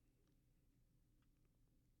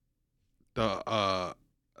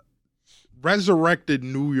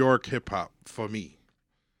New York hip hop for me.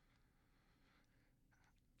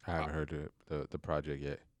 I haven't heard the project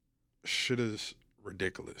yet. Shit is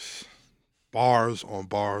ridiculous. Bars on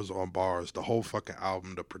bars on bars. The whole fucking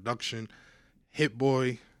album, the production. Hit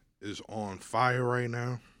Boy is on fire right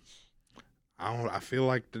now. I feel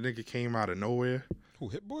like the nigga came out of nowhere. Who,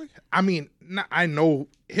 Hit Boy? I mean, I know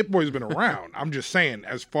Hit Boy's been around. I'm just saying,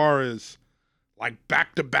 as far as like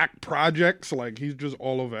back-to-back projects, like he's just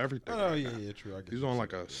all over everything. Oh, right yeah, now. yeah, true. I get He's you on saying,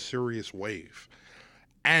 like a yeah. serious wave.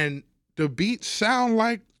 And the beats sound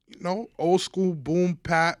like, you know, old school boom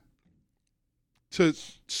bap to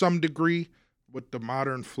some degree with the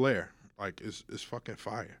modern flair. Like, it's fucking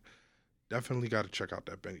fire. Definitely got to check out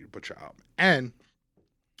that Benny the Butcher album. And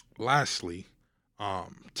lastly,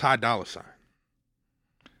 Ty Dolla $ign.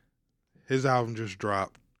 His album just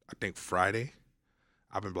dropped, I think, Friday.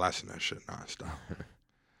 I've been blasting that shit nonstop.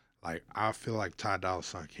 Like, I feel like Ty Dolla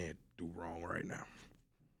 $ign can't do wrong right now.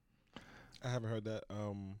 I haven't heard that.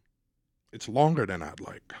 It's longer than I'd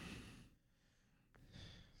like.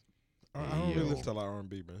 I don't really Yo. listen to a lot of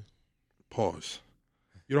R&B, man. Pause.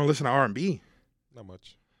 You don't listen to R&B? Not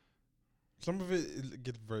much. Some of it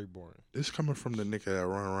gets very boring. This coming from the nigga that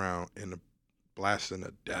run around in the blasting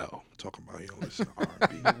Adele, talking about he don't listen to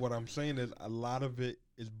R&B. What I'm saying is a lot of it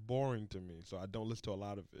is boring to me, so I don't listen to a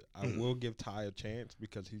lot of it. I will give Ty a chance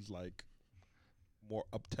because he's like more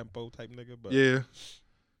up-tempo type nigga. But Yeah.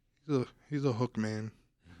 He's a hook man.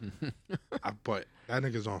 But that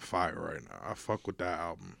nigga's on fire right now. I fuck with that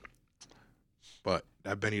album. But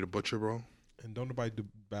that Benny the Butcher, bro. And don't nobody do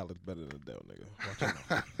ballads better than Adele, nigga.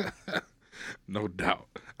 Watch out. No doubt.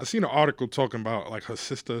 I seen an article talking about like her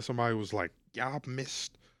sister. Somebody was like, "Y'all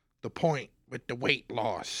missed the point with the weight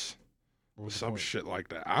loss." Some shit like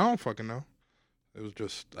that. I don't fucking know. It was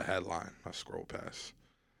just a headline. I scrolled past.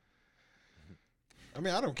 I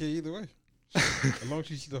mean, I don't care either way. As long as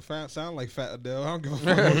she still sound like Fat Adele, I don't give a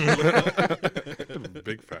fuck.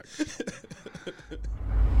 Big fact.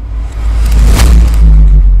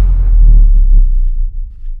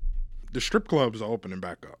 The strip clubs are opening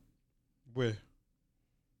back up. Where?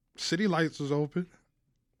 City Lights is open.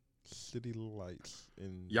 City Lights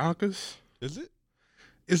in Yonkers. Is it?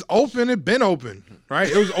 It's open. It been open, right?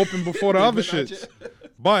 It was open before the other shits.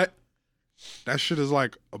 But that shit is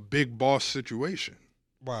like a big boss situation.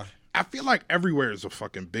 Why? I feel like everywhere is a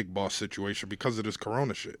fucking big boss situation because of this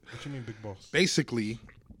corona shit. What you mean big boss? Basically,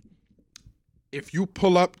 if you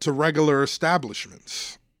pull up to regular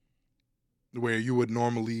establishments where you would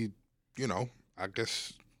normally, you know, I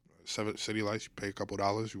guess City Lights, you pay a couple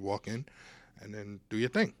dollars, you walk in and then do your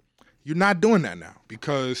thing. You're not doing that now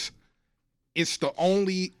because it's the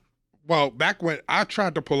only, well, back when I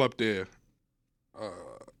tried to pull up there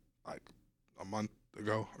like a month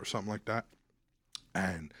ago or something like that,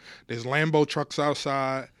 and there's Lambo trucks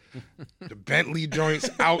outside, the Bentley joints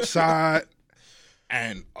outside,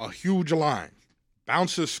 and a huge line.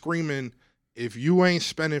 Bouncers screaming, if you ain't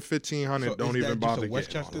spending $1,500, don't even bother getting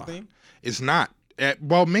Westchester online. thing? It's not.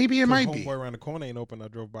 Well, maybe it might be. Homeboy around the corner ain't open. I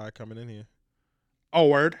drove by coming in here. Oh,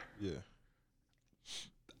 word? Yeah.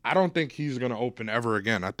 I don't think he's gonna open ever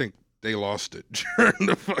again. I think they lost it during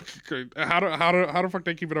the fucking. How the fuck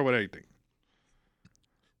they keep it up with anything?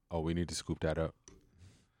 Oh, we need to scoop that up.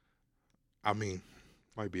 I mean,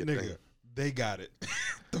 might be a Nigga, thing. they got it.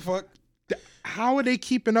 The fuck? How are they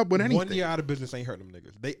keeping up with anything? 1 year out of business ain't hurting them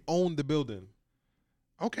niggas. They own the building.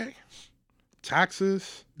 Okay.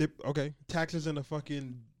 Taxes. Okay. Taxes in the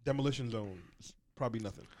fucking demolition zone. It's probably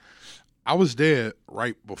nothing. I was there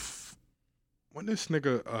right before when this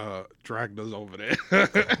nigga dragged us over there.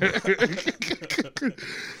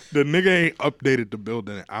 The nigga ain't updated the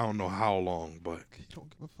building in I don't know how long, but You don't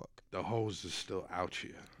give a fuck. the hose is still out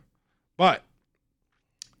here. But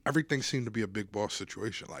everything seemed to be a big boss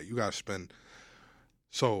situation. Like, you got to spend.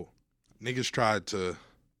 So, niggas tried to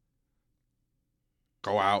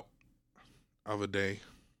go out of a day,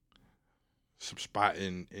 some spot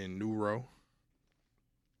in New Row.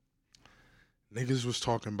 Niggas was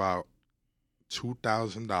talking about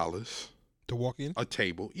 $2,000 To walk in? a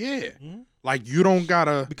table. Yeah. Mm-hmm. Like, you don't got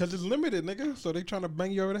to. Because it's limited, nigga. So they trying to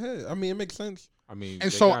bang you over the head. I mean, it makes sense. I mean,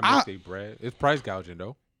 And they so gotta make their bread. It's price gouging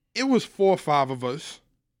though. It was 4 or 5 of us.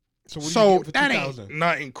 So what So you get for that 2,000? ain't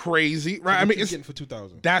nothing crazy, right? So I mean, you it's getting for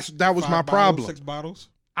 2,000. that was 5 my bottles, problem. 6 bottles.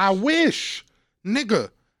 I wish, nigga.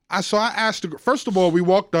 I asked the first of all, we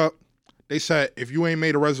walked up. They said if you ain't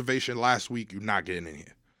made a reservation last week, you're not getting in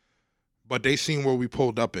here. But they seen where we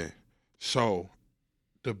pulled up in, so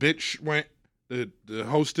the bitch went. The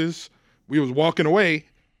hostess. We was walking away,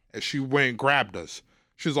 and she went and grabbed us.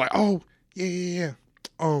 She was like, "Oh yeah.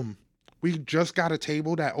 We just got a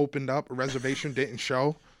table that opened up. A reservation didn't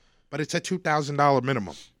show, but it's a $2,000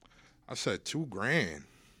 minimum." I said, $2,000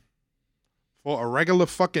 for a regular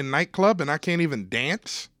fucking nightclub, and I can't even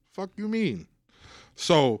dance? Fuck you mean?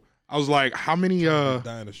 So I was like, how many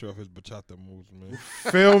Dying to show off his bachata moves, man.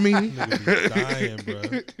 feel me? Nigga be dying,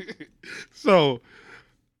 bro. So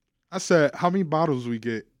I said, how many bottles we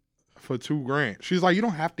get for $2,000? She's like, you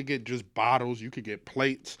don't have to get just bottles. You could get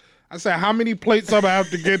plates. I said, how many plates I'm gonna have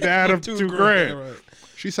to get to add up $2,000? Right.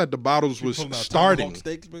 She said the bottles was Pulling out starting. tomahawk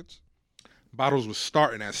steaks, bitch. Bottles was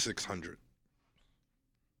starting at $600.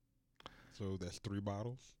 So that's 3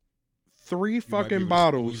 bottles. 3 You might be fucking able to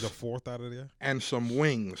bottles squeeze a 4th out of there. and some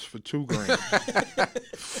wings for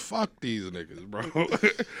 $2,000. Fuck these niggas, bro.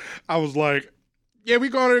 I was like, yeah, we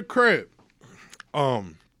going to the crib.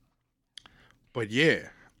 But yeah,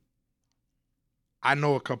 I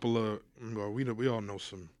know a couple of, well, we all know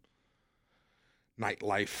some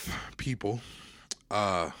nightlife people.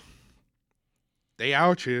 They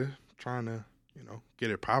out here trying to, get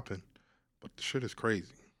it popping, but the shit is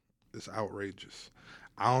crazy. It's outrageous.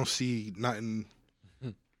 I don't see nothing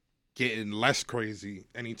getting less crazy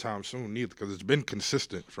anytime soon neither, because it's been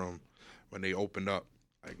consistent from when they opened up.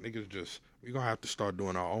 Like, niggas we gonna have to start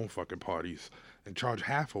doing our own fucking parties and charge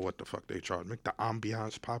half of what the fuck they charge. Make the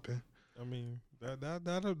ambiance popping. I mean,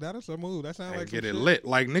 that is a move. That sounds And like get some it shit. lit.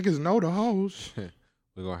 Like, niggas know the hoes.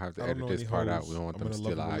 We're gonna have to I don't edit know this any part out. hoes. We don't want I'm them in to a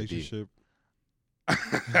steal loving our ID. relationship. I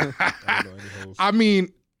don't know any hoes. I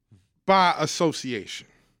mean, by association.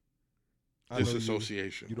 I know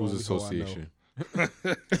Disassociation. You the Who's only hoe I know. association?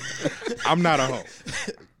 I'm not a hoe.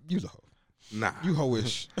 You's a hoe. Nah. You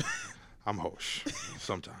hoish. I'm hoish.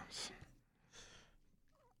 Sometimes.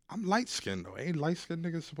 I'm light skinned though. Ain't light skinned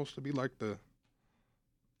niggas supposed to be like the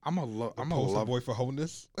I'm a poster boy for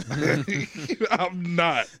wholeness. I'm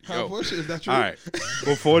not. How bullshit is that true? All right.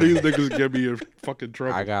 Before these niggas get me in fucking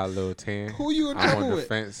trouble. I got a little tan. Who you in I'm trouble on the with?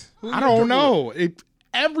 fence. Who you I in don't trouble know.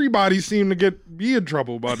 Everybody seemed to get me in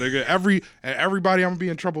trouble, my nigga. Everybody I'm gonna be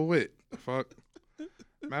in trouble with. Fuck.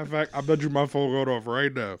 Matter of fact, I bet you my phone going off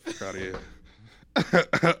right now. Fuck out of here.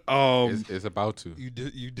 It's about to. with?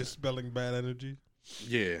 You dispelling bad energy?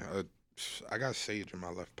 Yeah, I got sage in my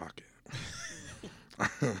left pocket.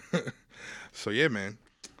 So yeah, man.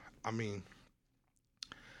 I mean,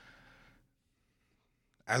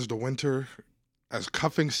 as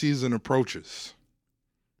cuffing season approaches,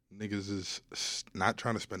 niggas is not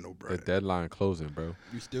trying to spend no The bread. deadline closing, bro.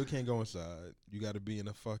 You still can't go inside. You got to be in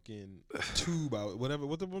a fucking tube out, whatever.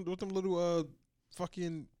 What them little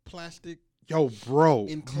fucking plastic Yo, bro,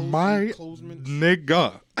 my enclosements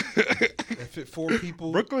nigga. that fit 4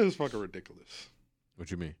 people? Brooklyn is fucking ridiculous.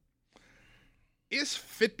 What you mean? It's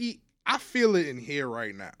 50. I feel it in here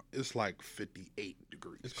right now. It's like 58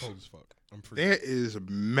 degrees. It's cold as fuck. I'm free. There is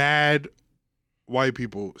mad white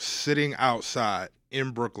people sitting outside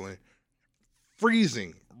in Brooklyn,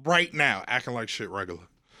 freezing right now, acting like shit regular.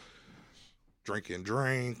 Drinking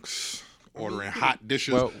drinks, ordering hot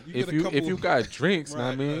dishes. Well, You if get a you got drinks,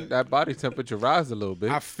 Right, I mean, right. that body temperature rise a little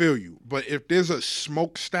bit. I feel you. But if there's a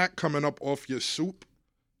smokestack coming up off your soup,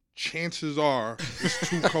 chances are it's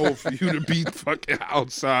too cold for you to be fucking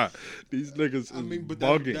outside. These niggas is but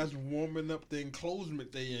bugging. that's warming up the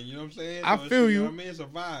enclosement they in. You know what I'm saying? I feel You you. know what I mean? It's a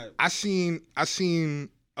vibe. I seen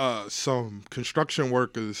some construction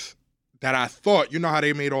workers that I thought, you know how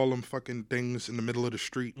they made all them fucking things in the middle of the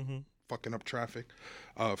street, fucking up traffic,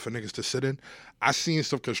 for niggas to sit in. I seen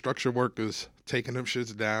some construction workers taking them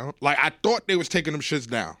shits down. Like I thought they was taking them shits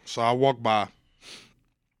down. So I walked by.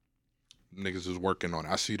 Niggas is working on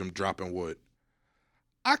it. I see them dropping wood.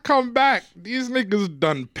 I come back. These niggas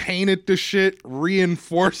done painted the shit,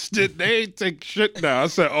 reinforced it. They ain't take shit now. I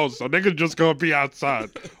said, oh, so niggas just gonna be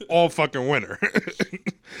outside all fucking winter.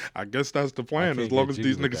 I guess that's the plan. can't As long get as jiggy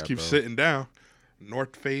these with niggas that, keep bro. sitting down.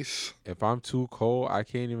 North Face. If I'm too cold, I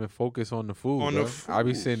can't even focus on the food. On the bro. I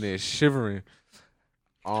be food. sitting there shivering,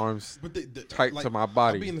 arms But tight like, to my I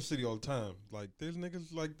body. be in the city all the time. Like there's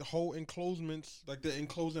niggas like the whole enclosements, like they're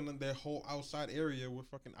enclosing their whole outside area with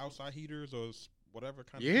fucking outside heaters or whatever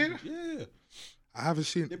kind Yeah? of heaters. Yeah. I haven't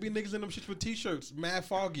seen There be niggas in them shits with t-shirts, mad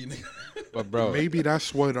foggy. Nigga. But bro, Maybe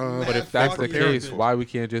that's what but if that's the preparing case, bitch. why we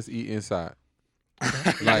can't just eat inside?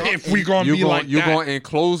 if we gonna You be going like you that. gonna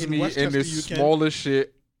enclose In me in Westchester, this you can. smaller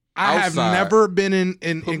shit? I have outside. never been in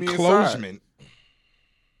Put me enclosement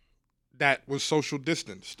that was social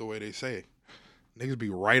distance, the way they say. Niggas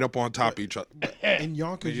be right up on top of each other. In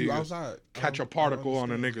Yonkers, you Nigga, outside. Catch a I don't particle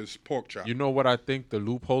on a understand. nigga's pork chop. You know what I think the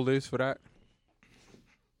loophole is for that?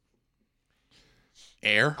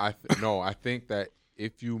 Air? I think that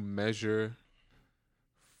if you measure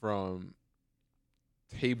from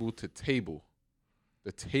table to table,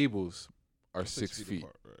 the tables are 6 feet,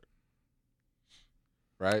 apart,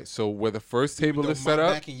 right. right? So where the first table Though is set my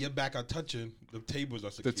up, back and your back are touching. The tables are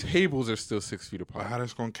 6 the feet. tables are still 6 feet But how apart.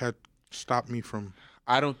 that's gonna stop me from?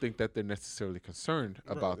 I don't think that they're necessarily concerned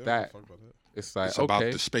Right, about they don't that. give a fuck about that. It's like, It's about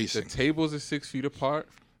okay, the spacing. the tables are 6 feet apart.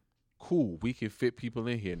 Cool, we can fit people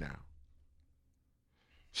in here now.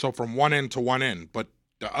 So from one end to one end, but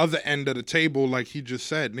the other end of the table, like he just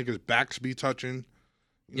said, niggas backs be touching.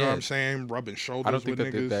 You know what Yeah. I'm saying? Rubbing shoulders I don't think with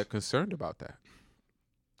that they're niggas. that concerned about that.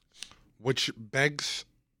 Which begs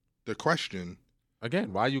the question.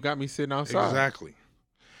 Again, why you got me sitting outside? Exactly.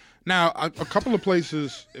 Now, a couple of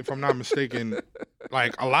places, if I'm not mistaken,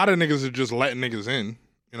 like a lot of niggas are just letting niggas in.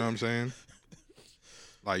 You know what I'm saying?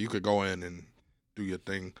 Like you could go in and do your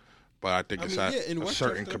thing, but I think I it's mean, at yeah, in a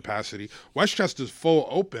certain Westchester- capacity. Westchester's full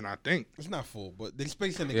open, I think. It's not full, but they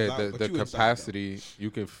spacing niggas Yeah, out. the but you inside, capacity,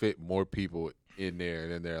 you can fit more people in there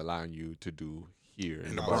than they're allowing you to do here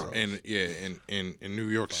In the boroughs. bar, in New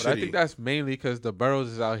York But City. I think that's mainly because the boroughs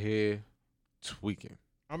is out here tweaking.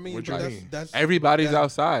 though. I mean, What but you that's, mean? that's Everybody's that-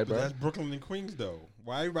 outside, But bro. that's Brooklyn and Queens, though.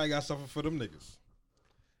 Why everybody got something for them niggas?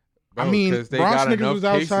 I mean, 'cause they Bronx got niggas enough was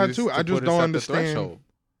outside cases too. to I just put us don't at the understand. threshold.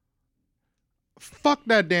 Fuck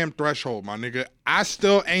that damn threshold, my nigga. I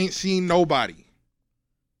still ain't seen nobody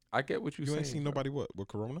I get what you're You saying. ain't seen bro. nobody what with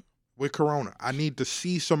Corona? with corona. I need to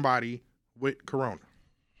see somebody with corona.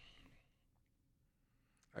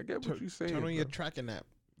 I get what you're saying. Turn on your bro. tracking app.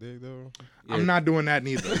 they'll I'm not doing that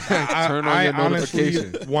neither. Turn on your notifications.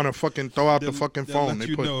 honestly want to fucking throw out the fucking they'll phone. let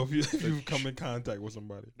you know if you come in contact with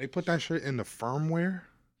somebody. They put that shit in the firmware.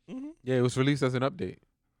 Mm-hmm. Yeah, it was released as an update.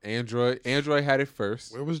 Android had it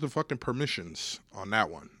first. Where was the fucking permissions on that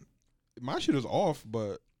one? My shit is off,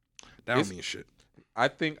 but That don't mean shit. I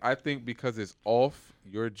think because it's off,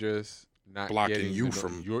 you're just not Blocking getting you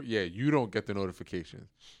from. you don't get the notifications.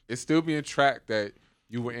 It's still being tracked that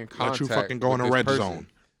you were in contact. Let you fucking go with in a this red person. zone.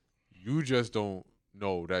 You just don't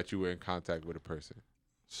know that you were in contact with a person.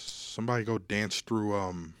 Somebody go dance through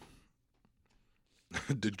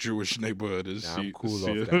the Jewish neighborhood and see. I'm cool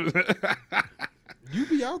see off it. you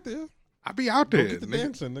be out there. I be out Go there. get the nigga.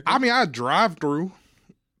 dancing, nigga. I mean, I drive through.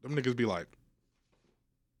 Them niggas be like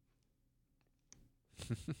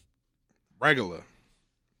regular,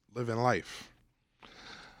 living life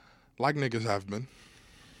like niggas have been.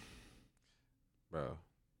 Bro,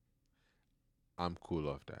 I'm cool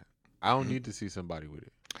off that. I don't need to see somebody with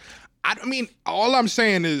it. I mean, all I'm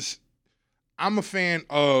saying is I'm a fan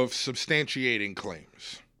of substantiating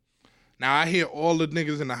claims. Now, I hear all the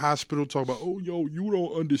niggas in the hospital talk about, oh, yo, you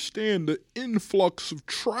don't understand the influx of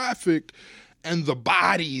traffic and the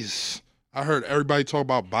bodies. I heard everybody talk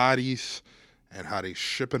about bodies and how they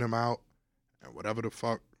shipping them out and whatever the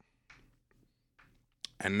fuck.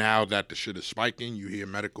 And now that the shit is spiking, you hear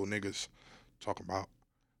medical niggas talking about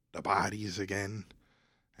the bodies again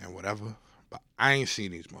and whatever. But I ain't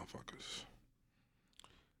seen these motherfuckers.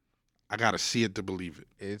 I gotta see it to believe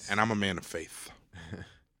it. And I'm a man of faith.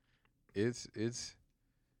 It's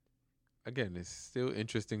again, it's still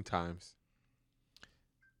interesting times.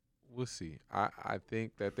 We'll see. I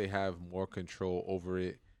think that they have more control over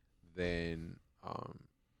it than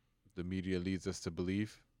the media leads us to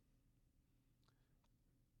believe.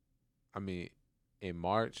 I mean, in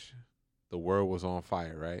March, the world was on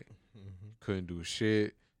fire, right? Mm-hmm. Couldn't do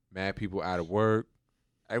shit. Mad people out of work.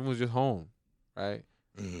 Everyone's just home, right?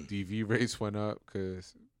 Mm. DV rates went up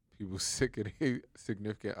because people sick of their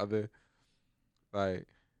significant other. Like,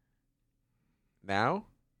 now,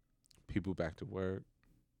 people back to work.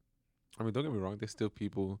 I mean, don't get me wrong. There's still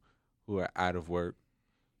people who are out of work,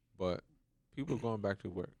 but people are going back to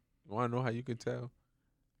work. You want to know how you can tell?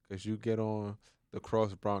 Because you get on the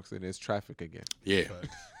Cross Bronx and there's traffic again. Yeah.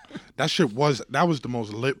 That was the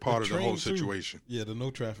most lit part of the whole too. situation. Yeah, the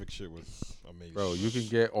no traffic shit was amazing. Bro, you can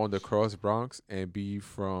get on the Cross Bronx and be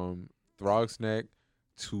from Throgs Neck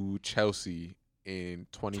to Chelsea in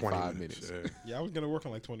 25 minutes. Yeah, I was going to work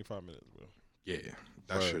in like 25 minutes, bro. Yeah,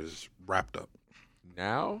 that shit is wrapped up.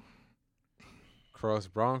 Now, Cross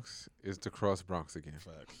Bronx is the Cross Bronx again.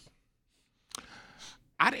 Facts.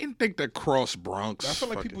 I didn't think that Cross Bronx. I feel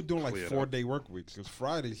like people doing like cleared 4-day work weeks because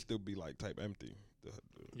Fridays still be like type empty.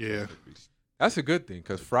 Yeah. That's a good thing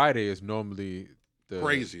because Friday is normally the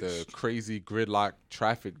Craziest. crazy gridlock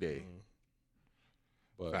traffic day.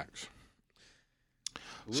 But Facts.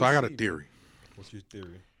 we'll So I got a see. theory. What's your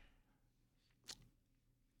theory?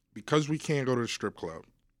 Because we can't go to the strip club.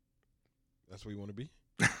 That's where you want to be?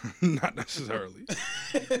 Not necessarily.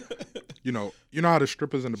 you know how the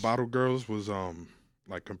strippers and the bottle girls was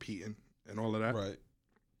like competing and all of that? Right.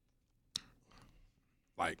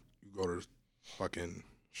 Like you go to the fucking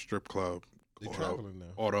strip club, They traveling now.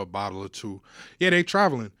 order a bottle or two. Yeah, they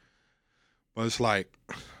traveling. But it's like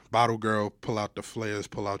bottle girl, pull out the flares,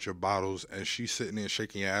 pull out your bottles, and she's sitting there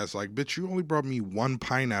shaking your ass like, bitch, you only brought me one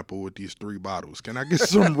pineapple with these 3 bottles. Can I get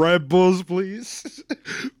some Red Bulls, please?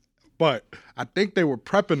 But I think they were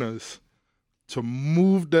prepping us to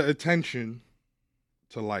move the attention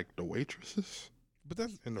to like the waitresses. But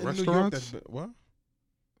that's in the New York, restaurants? what?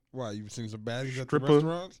 Why, you've seen some baddies at the Stripper.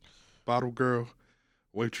 restaurants? Bottle girl,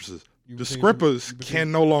 waitresses. You've The seen scrippers some- you've been can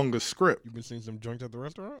seeing- no longer script. You've been seeing some joints at the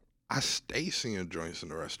restaurant? I stay seeing joints in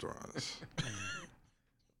the restaurants.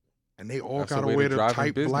 And they all That's the gotta way to wear the drive in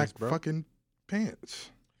tight business, black bro. fucking pants.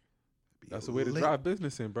 Be That's the way to lit. drive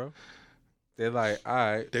business in, bro. They're like, all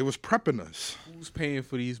right, They was prepping us. who's paying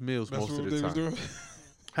for these meals That's most what of they the was time? doing?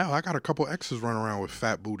 Hell, I got a couple exes running around with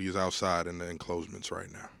fat booties outside in the enclosements right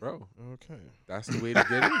now. Bro, Okay. that's the way to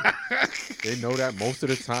get in. They know that most of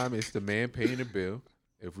the time it's the man paying the bill.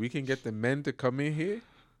 If we can get the men to come in here,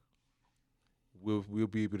 we'll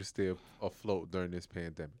be able to stay afloat during this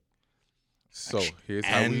pandemic. So here's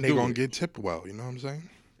how And we they do gonna it. get tipped well, you know what I'm saying?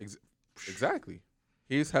 Exactly.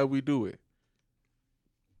 Here's how we do it.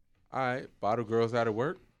 All right, bottle girls out of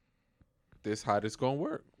work. This how this gonna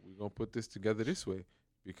work. We're gonna put this together this way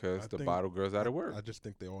because I the think- bottle girls out of work. I just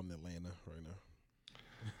think they're all in Atlanta right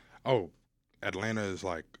now. Oh, Atlanta is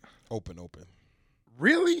like Open.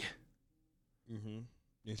 really? Mm-hmm.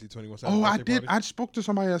 You see 21 Savage? Oh, I birthday did. Party? I spoke to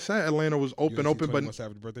somebody that said Atlanta was You open, didn't see but 21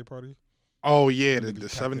 Savage birthday party? oh yeah, the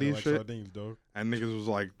Niggas packed in 70s like shit. sardines, dog. And niggas was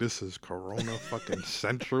like, "This is Corona fucking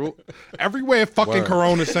Central." Everywhere fucking Word.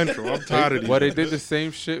 Corona Central. I'm tired of these. Well, they did the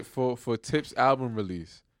same shit for Tip's album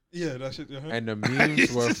release, Yeah, that shit. and the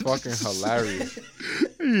memes were fucking hilarious,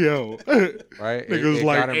 Yo, right? niggas It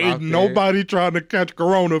like, got him out ain't there. nobody trying to catch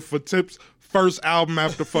Corona for Tip's first album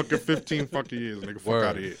after fucking 15 fucking years. Nigga, fuck Word.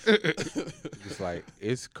 out of here. It's like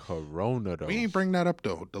it's Corona though. We ain't bring that up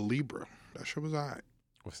though. The Libra, that shit was alright.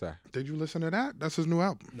 What's that? Did you listen to that? That's his new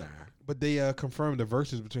album. Nah. But they confirmed the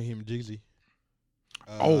verses between him and Jeezy.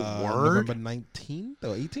 Oh, word? November 19th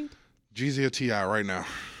or 18th? Jeezy or T.I. right now.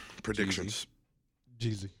 Predictions.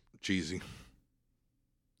 Jeezy. Jeezy.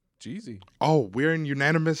 Jeezy. Oh, we're in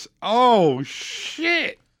unanimous. Oh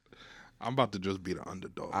shit! I'm about to just be the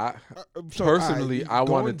underdog. So, Personally, I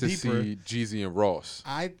going wanted to deeper, see Jeezy and Ross.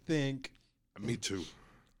 I think Me too.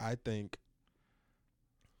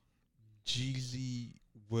 Jeezy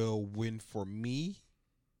will win for me,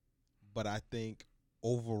 but I think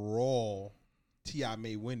overall T.I.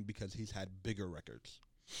 may win because he's had bigger records.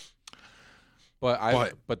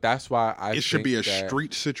 But that's why I it should think be a that-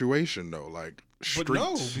 street situation though, like streets. But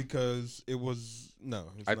no, because it was no.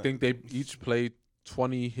 it's I not. think they each played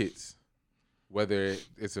 20 hits, whether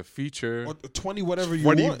it's a feature. Or 20 whatever you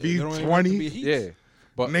 20 want. beat It don't even 20? have to be hits. Yeah,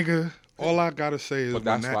 but Nigga, all I gotta say is but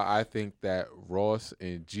when that's why I think that Ross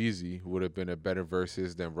and Jeezy would have been a better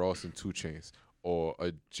versus than Ross and 2 Chainz or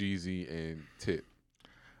a Jeezy and Tip.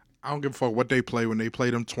 I don't give a fuck what they play when they play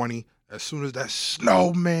them 20. As soon as that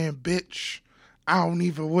snowman bitch, I don't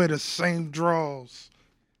even wear the same drawers.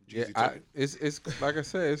 Yeah, Jeezy it's like I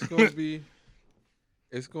said, it's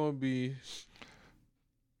gonna be.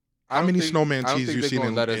 How many snowman I don't cheese think you they're seen gonna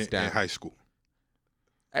in, let us in down. high school?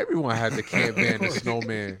 Everyone had the can't ban the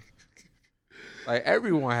snowman. Like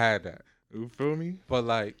everyone had that. You feel me? But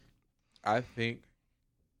like, I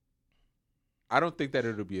don't think that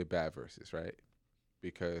it'll be a bad versus, right?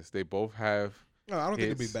 Because they both have. No, I don't think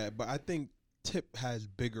it'd be hits. bad, but I think Tip has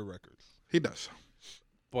bigger records. He does.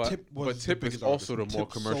 But Tip was but the Tip is biggest also artist. the more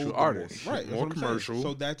Tip commercial sold the artist. Right, that's More what I'm saying. commercial.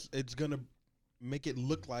 So it's gonna make it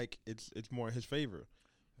look like it's more in his favor.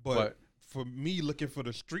 But But- for me, looking for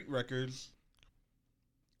the street records,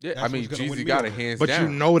 Yeah, That's I mean what's gonna win Jeezy me got it over. hands But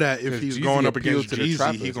down. you know that if 'Cause he's Jeezy going up appealed against to the Jeezy,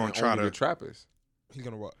 trappers he's gonna and try only the to. trappers. he's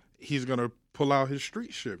gonna what? He's gonna pull out his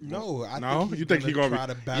street shit. No, I no. think he's You think he's gonna gonna try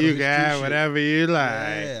to be? battle You his street got shit. whatever you like.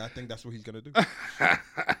 Yeah, I think that's what he's gonna do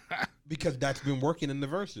because that's been working in the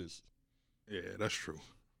verses. Yeah, that's true.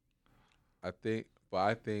 I think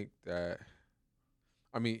that.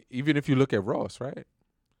 I mean, even if you look at Ross, right?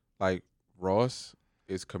 Like Ross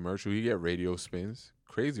is commercial. He get radio spins,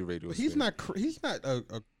 crazy radio. But spins. he's not. He's not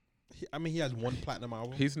I mean, he has one platinum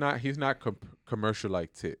album. He's not commercial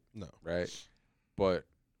like Tip, no, right? But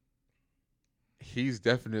he's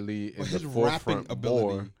definitely in But the his rapping forefront ability.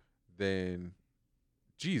 more than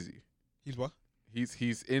Jeezy. he's what?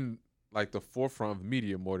 He's in like the forefront of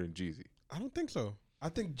media more than Jeezy. I don't think so. I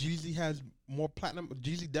think Jeezy has more platinum.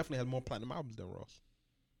 Jeezy definitely has more platinum albums than Ross.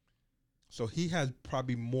 So he has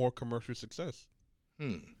probably more commercial success.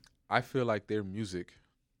 I feel like their music,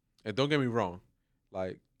 and don't get me wrong,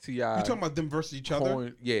 like T.I. You talking about them versus each other?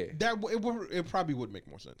 coined, yeah, It probably would make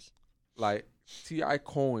more sense. like T.I.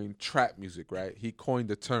 coined trap music, right? He coined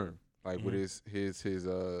the term, like Mm-hmm. with his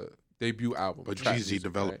debut album. But trap Jeezy music,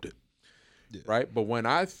 developed right? it. Right? But when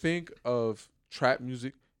I think of trap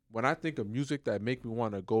music, when I think of music that make me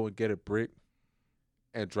want to go and get a brick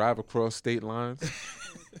and drive across state lines,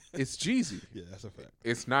 it's Jeezy. Yeah, that's a fact.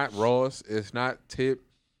 It's not Ross. It's not Tip.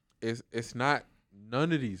 It's not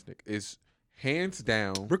none of these niggas. It's hands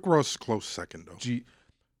down. Rick Ross is close second though.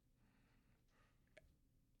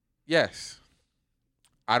 Yes,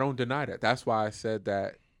 I don't deny that. That's why I said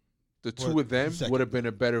that the two of them second. would have been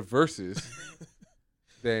a better versus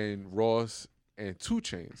than Ross and 2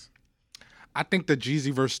 Chainz. I think the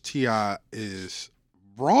Jeezy versus T.I. is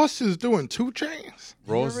Ross is doing 2 Chainz.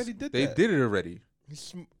 Ross, already did they that. did it already.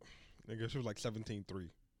 Nigga, she was like 17-3.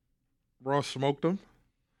 Ross smoked him.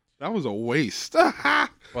 That was a waste.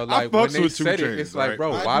 But like when fucks they with 2 said it, Chainz, it's like, right?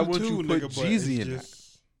 bro, I why do would too, you put nigga, but Jeezy it's in that? just-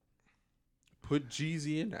 Put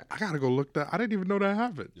Jeezy in that. I gotta go look that. I didn't even know that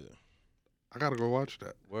happened. Yeah. I gotta go watch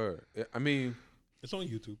that. Word. I mean, It's on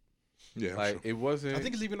YouTube. Yeah, like sure. it wasn't. I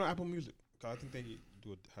think it's even on Apple Music. 'Cause I think they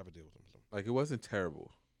have a deal with them. So. like it wasn't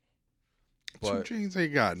terrible. 2 But Chainz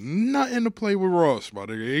ain't got nothing to play with Ross, my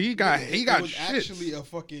nigga. He got It was shit. actually a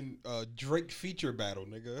fucking Drake feature battle,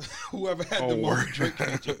 nigga. Whoever had Oh, the most word. Drake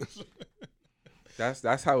features.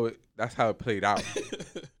 that's how it played out.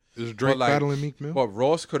 Is Drake battling Meek Mill? But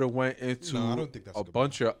Ross could have went into No, I don't think that's a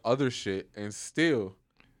bunch of other shit and still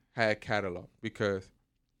had catalog. Because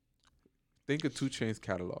think of 2 Chainz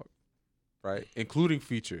catalog, right? Including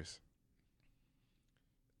features.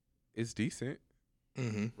 It's decent,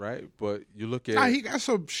 right? But you look at... Nah, he got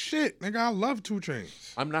some shit. Nigga, I love 2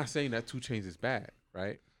 Chainz. I'm not saying that 2 Chainz is bad,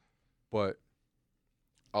 right? But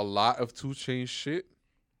a lot of 2 Chainz shit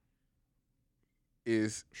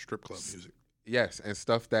is... strip club music. Yes, and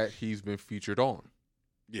stuff that he's been featured on.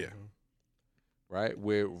 Yeah. Right?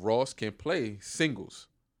 Where Ross can play singles.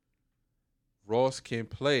 Ross can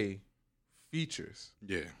play features.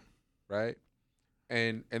 Yeah. Right?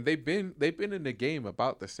 And they've been in the game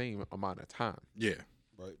about the same amount of time. Yeah.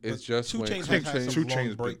 Right. It's But just 2 when Chainz 2 has had some Chainz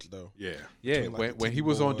long breaks though. Yeah. Yeah, Between, like, when the he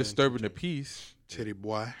was Titty on Boy Disturbing and the 2 Chainz. Peace, Titty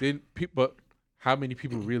boy. but how many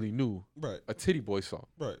people really knew Right. a Titty Boy song,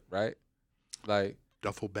 Right. right? Like,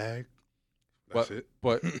 Duffel bag. That's it.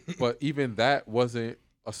 but even that wasn't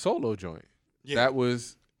a solo joint. Yeah. That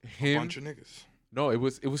was A him. bunch of niggas. No, it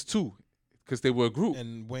was 2 because they were a group,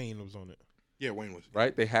 And Wayne was on it. Yeah, Wayne was.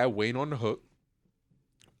 right? They had Wayne on the hook,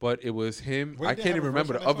 but it was him. Wayne I didn't can't have even a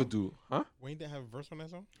remember verse the on that other song? dude, huh? Wayne didn't have a verse on that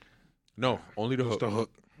song? No, only the Just hook. the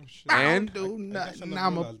hook. Oh, shit. And I don't do I guess I nothing. never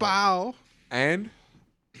I'm a realized that. bow. And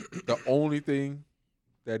the only thing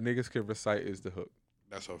that niggas can recite is the hook.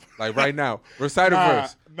 That's a. Like right now, recite a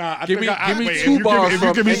verse. Nah, I Give think me- give me wait, 2 if you bars If you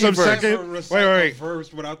from give me any some verse. second. Never recite Wait. a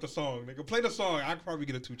verse without the song. Nigga, play the song. I could probably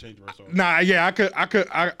get a 2 Chainz verse on. Nah, yeah, I could.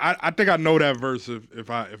 I think I know that verse if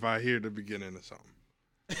I hear the beginning or something.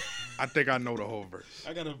 I think I know the whole verse.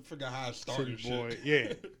 I gotta figure out how it started. City boy,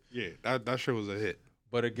 Shit. yeah. That shit was a hit.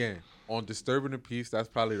 But again, on Disturbing the Peace, that's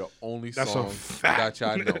probably the only That's a song fact.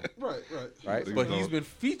 that y'all know, Right. right? Niggas But he's don't. been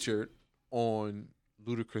featured on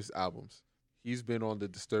Ludacris albums. He's been on the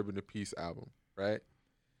Disturbing the Peace album, right?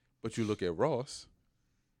 But you look at Ross,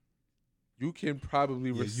 you can probably Yeah,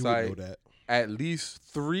 you would recite know that. at least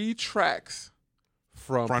 3 tracks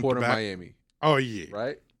from Front to Port of back. Miami, Oh yeah.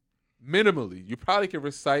 right? Minimally, you probably can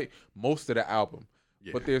recite most of the album.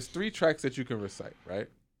 Yeah. But there's 3 tracks that you can recite, right?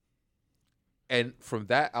 And from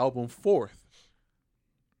that album forth,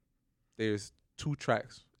 there's 2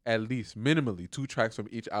 tracks, at least minimally 2 tracks from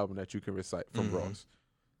each album that you can recite from Ross.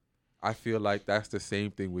 I feel like that's the same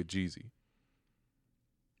thing with Jeezy.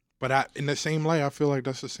 But in the same light, I feel like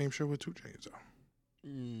that's the same shit with 2 Chainz though.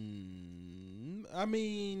 I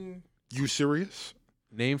mean, You serious?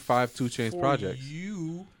 Name 5 2 Chainz for projects.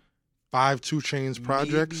 You 5 2 Chainz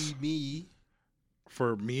projects maybe me,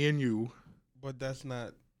 for me and you. but that's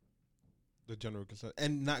not the general concern,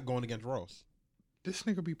 and not going against Ross. This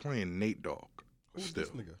nigga be playing Nate Dogg. Who's Still,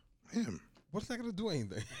 this nigga? him. What's that gonna do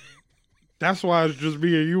anything? That's why it's just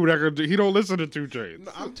me and you that could. He don't listen to 2 Chainz.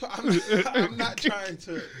 No, I'm not trying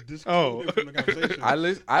to disclude Oh. him from the conversation. I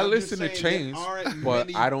I'm listen just to saying there Chainz, aren't but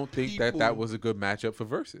many I don't think that people- was a good matchup for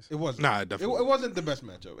verses. It wasn't. Nah, it definitely It wasn't the best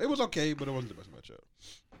matchup. It was okay, but it wasn't the best matchup.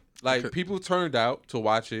 Like, people turned out to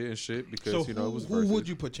watch it and shit because, So you know, it was who verses. would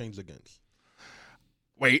you put Chainz against?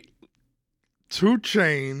 Wait. 2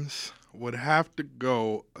 Chainz would have to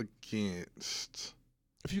go against.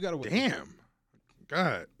 If you got to Damn.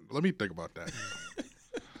 God, let me think about that.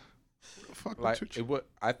 Fuck Like, with 2 Chainz.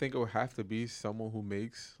 I think it would have to be someone who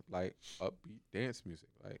makes, like, upbeat dance music.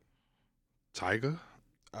 Like, Tiger.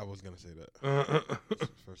 I was gonna say that.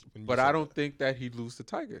 First, when you but said I don't that. think that he'd lose to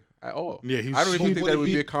Tiger at all. Yeah, he's- I don't even he- think would that it would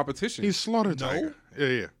be- be a competition. He's slaughtered No? Tiger.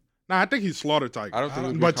 Yeah. Nah, I think he slaughtered Tiger. I don't think it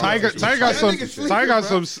would be But a Tiger competition. got some. That nigga sleeping, Tiger got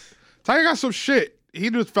bro. some. Tiger got some shit. He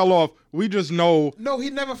just fell off. We just know. No, he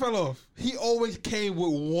never fell off. He always came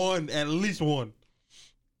with one, at least one.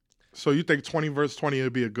 So you think 20 versus 20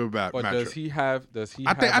 would be a good But matchup? does he have I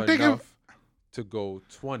think enough to go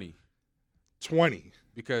 20? 20.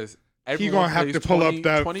 Because He everyone gonna have plays to pull 20 up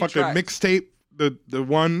that 20 fucking tracks. mixtape, the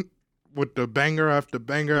one with the banger after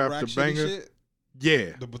banger The after Rap City banger. shit,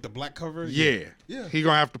 Yeah, with the black cover. yeah. Yeah. He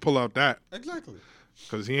gonna have to pull out that Exactly.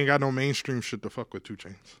 because he ain't got no mainstream shit to fuck with 2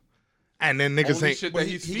 Chainz. And then niggas Only ain't. shit But that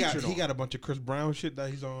he, he's he got featured he on. got a bunch of Chris Brown shit that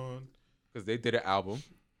he's on. Because they did an album.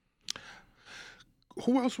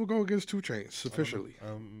 Who else would go against 2 Chainz sufficiently?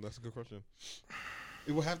 That's a good question.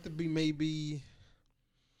 It would have to be maybe.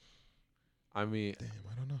 I mean, Damn,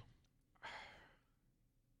 I don't know.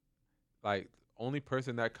 like, only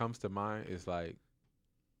person that comes to mind is, like,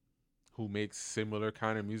 who makes similar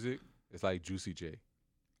kind of music is, like, Juicy J.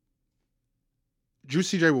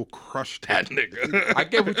 Juicy J will crush that nigga. I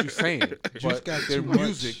get what you're saying, but got their too much.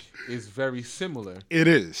 music is very similar. It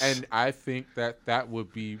is. And I think that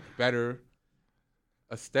would be better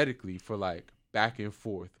aesthetically for, like, back and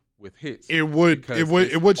forth with hits. it would because it would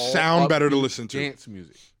it's it would all sound better to upbeat listen to. dance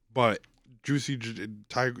music. But Juicy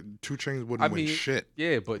Tiger 2 Chainz wouldn't win shit.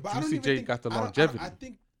 Yeah, but I don't Juicy even J think- got the I don't- longevity.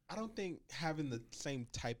 I don't think having the same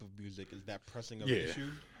type of music is that pressing of Yeah. an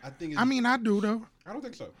issue. I think. I mean, I do though. I don't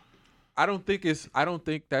think so. I don't think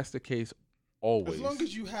that's the case always. As long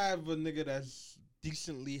as you have a nigga that's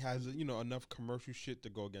decently has enough commercial shit to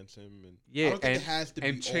go against him, and I don't think it has to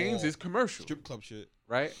be Chainz all is commercial, strip club shit.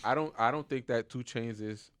 right? I don't think that 2 Chainz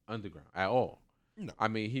is underground at all. No. I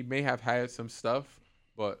mean, he may have had some stuff,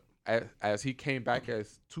 but as he came back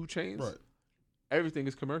as 2 Chainz, Right. everything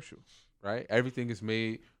is commercial, right? Everything is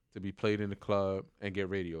made to be played in the club and get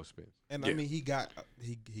radio spins. And Yeah. I mean, he can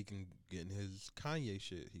get in his Kanye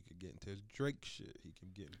shit. He could get into his Drake shit. He can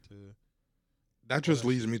get into. That just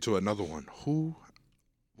leads me to another one. Who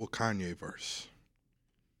will Kanye verse?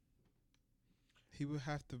 He would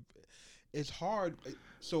have to. It's hard.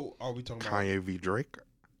 So are we talking about? Kanye v Drake?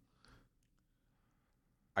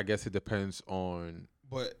 I guess it depends on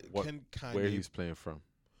But can Kanye? where he's playing from.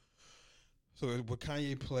 So would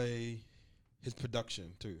Kanye play his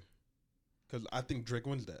production too? Because I think Drake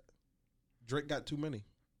wins that. Drake got too many.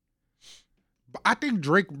 But I think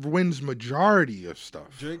Drake wins majority of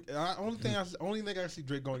stuff. Drake. Only thing I see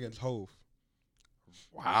Drake going against Hove.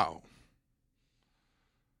 Wow.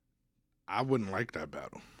 I wouldn't like that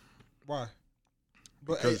battle. Why?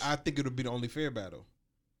 But Because- I think it'll be the only fair battle.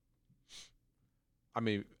 I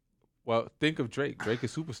mean, well, think of Drake. Drake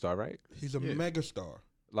is superstar, right? He's a Yeah. megastar.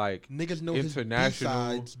 Like Niggas know his international.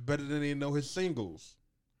 B-sides better than they know his singles.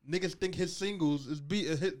 Niggas think his singles is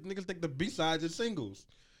niggas think the B-sides is singles.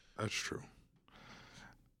 That's true.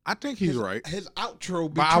 I think he's right. His outro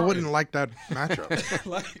be But I charting. wouldn't like that matchup.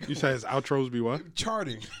 like You said his outros be what?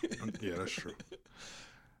 charting. Yeah, that's true.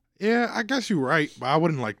 Yeah, I guess you're right, but I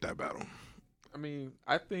wouldn't like that battle. I mean,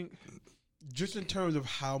 I think Just in terms of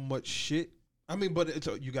how much shit. I mean, but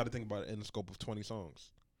you got to think about it in the scope of 20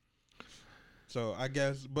 songs. So I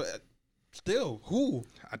guess, but still, who?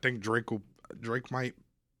 I think Drake might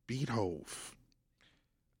beat Hove.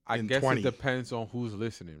 I in guess 20. it depends on who's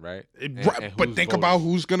listening, right? Right, but who's think voting, about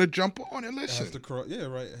who's gonna jump on and It has listen. to cross. Yeah,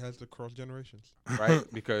 right. It has to cross generations. right?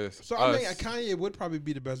 Because So I mean, Kanye would probably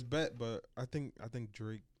be the best bet, but I think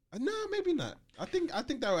Drake. No, maybe not. I think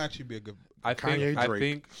that would actually be a good. Kanye,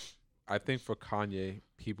 Drake. I think for Kanye,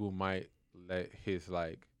 people might let his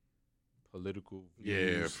like political Yeah,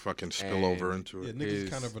 views fucking spill over and- into Yeah, it. niggas is-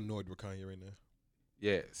 kind of annoyed with Kanye right now.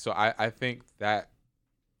 Yeah, so I think that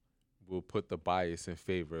will put the bias in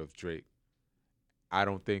favor of Drake. I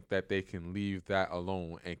don't think that they can leave that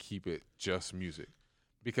alone and keep it just music.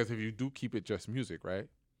 Because if you do keep it just music, right?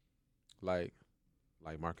 Like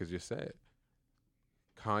Marcus just said,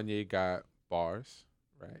 Kanye got bars,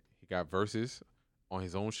 right? He got verses on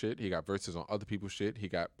his own shit. He got verses on other people's shit. He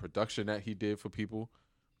got production that he did for people.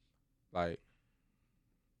 Like,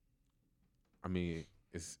 I mean,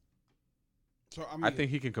 it's. So I mean, I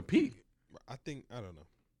think he can compete. I don't know.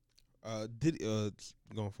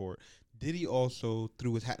 Going forward, Diddy also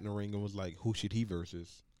threw his hat in the ring and was like, "Who should he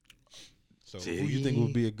versus?" So who do you think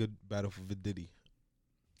would be a good battle for Diddy?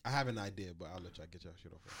 I have an idea, but I'll let y'all get y'all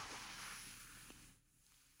shit off.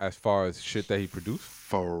 As far as shit that he produced,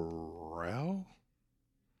 Pharrell?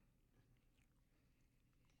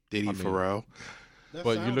 Diddy I mean, Pharrell? That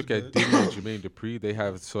but you sounds look good. at Diddy and Jermaine Dupri, they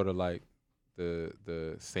have sort of like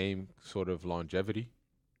the same sort of longevity.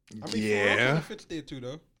 I mean, Pharrell Yeah. kind of fits there too,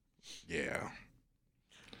 though. Yeah.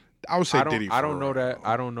 I would say Diddy I don't know Pharrell. that.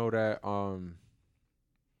 I don't know that.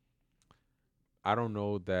 I don't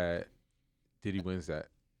know that Diddy wins that.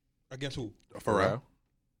 Against who? Pharrell.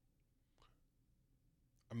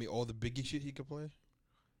 I mean, all the Biggie shit he could play.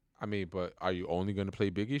 I mean, but are you only gonna play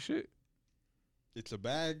Biggie shit? It's a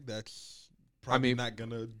bag that's probably mean- not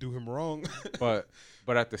gonna do him wrong. But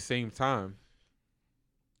at the same time,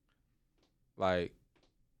 like,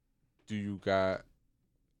 do you got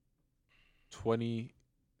 20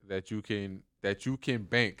 that you can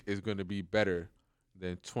bank is gonna be better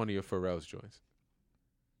than 20 of Pharrell's joints?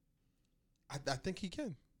 I think he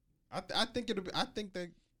can. I think it'll be. I think that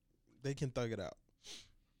they can thug it out.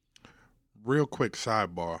 Real quick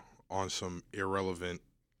sidebar on some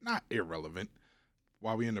not irrelevant,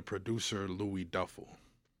 while we in the producer Louis Duffel.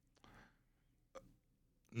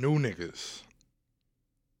 New niggas.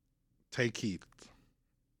 Take Keith.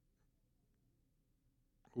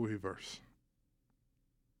 Who he verse?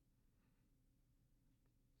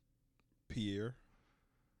 Pierre.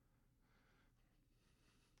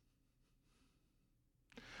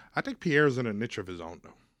 I think Pierre's in a niche of his own,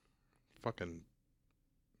 though. Fucking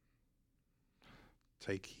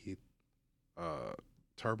Take Keith.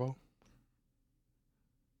 Turbo.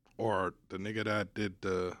 Or the nigga that did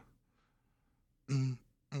the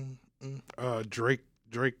Drake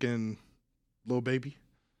and Lil Baby.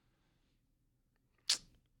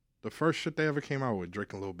 The first shit they ever came out with,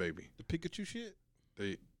 Drake and Lil Baby. The Pikachu shit?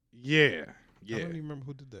 Yeah. I don't even remember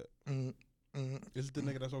who did that. Is it the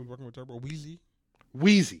nigga that's always working with Turbo?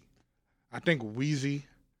 Weezy. I think Weezy.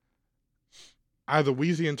 Either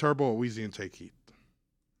Weezy and Turbo or Weezy and Take Heat.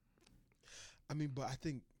 I mean, but I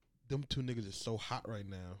think them two niggas is so hot right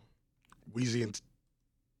now. Weezy and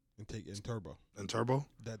Turbo. And Turbo?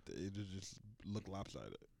 That it just look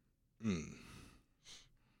lopsided.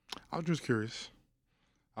 I was just curious.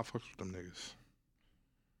 I fucks with them niggas.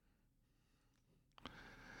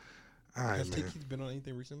 All right, Has man. Take Keith been on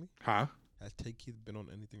anything recently? Huh? Has Take Keith been on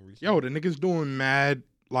anything recently? Yo, the niggas doing mad,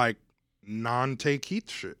 like, non-Take Heat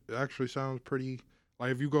shit. It actually sounds pretty...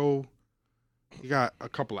 Like, if you go... You got a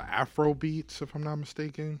couple of Afro beats, if I'm not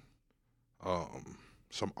mistaken.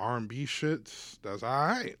 Some R&B shits. That's all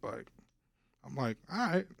right. Like, I'm like, all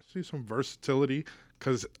right. See some versatility.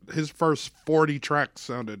 Because his first 40 tracks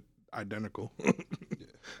sounded identical. Yeah.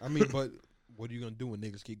 I mean, but what are you going to do when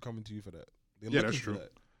niggas keep coming to you for that? They're looking that's for true.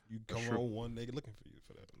 that. You come on one nigga looking for you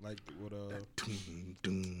for that. Like, what, what's that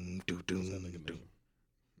nigga name?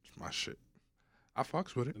 It's my shit. I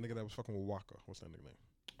fucks with it. The nigga that was fucking with Waka. What's that nigga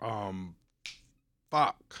name?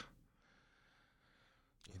 Fuck.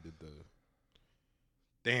 He did the...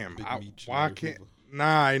 Damn. Big Meech Why and can't... Hoover.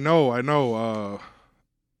 Nah, I know.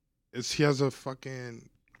 He has a fucking...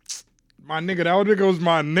 My nigga, that nigga was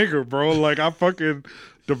my nigga, bro. Like, I fucking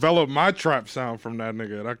developed my trap sound from that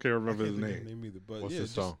nigga, and I can't remember his name. Either, but What's yeah,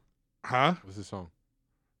 his song? Huh? What's his song?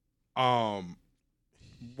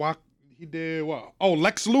 He did what? Oh,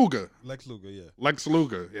 Lex Luger. Lex Luger, yeah. Lex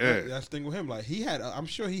Luger, yeah. That's the thing with him. Like, he had... I'm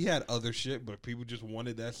sure he had other shit, but people just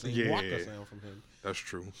wanted that same Waka sound from him. That's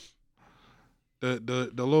true. The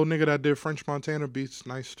little nigga that did French Montana beats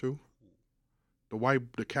nice too.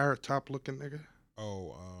 The carrot top looking nigga.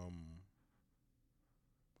 Oh,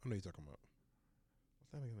 I know you're talking about. What's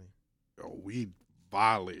that nigga name? Yo, we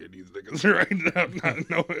violated these niggas right now, not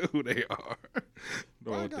knowing who they are.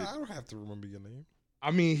 I don't have to remember your name. I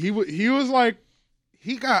mean, he was like,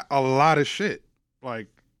 he got a lot of shit. Like,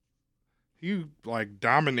 he like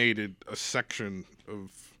dominated a section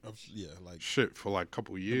of like shit for like a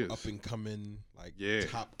couple years. Up and coming, like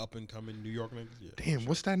top up and coming New York niggas. Yeah, damn,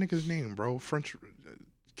 what's that nigga's name, bro? French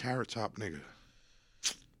carrot top nigga.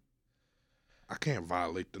 I can't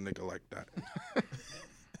violate the nigga like that.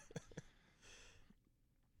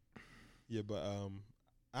 Yeah, but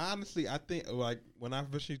honestly, I think like when I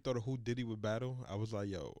officially thought of who Diddy would battle, I was like,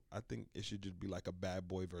 yo, I think it should just be like a Bad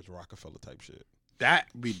Boy versus Rockefeller type shit. That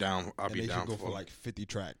be down. I'll be they down should go for for like 50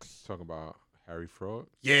 tracks. Talking about Harry Fraud?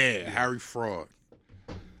 Yeah, Harry Fraud.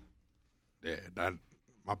 Yeah, that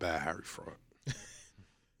my bad, Harry Fraud.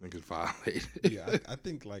 Niggas violated. Yeah, I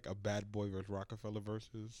think like a Bad Boy versus Rockefeller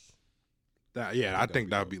versus. That, yeah, I think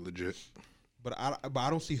that'd be legit. But I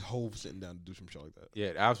don't see Hove sitting down to do some shit like that.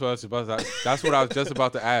 Yeah, that's what I was just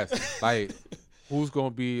about to ask. Like, who's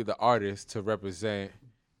gonna be the artist to represent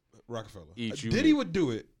Rockefeller? Each Diddy unit? would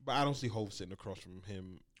do it, but I don't see Hove sitting across from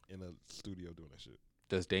him in a studio doing that shit.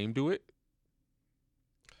 Does Dame do it?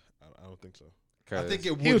 I don't think so. I think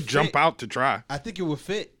it would. He'll fit. jump out to try. I think it would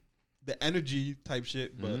fit the energy type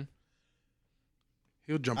shit, but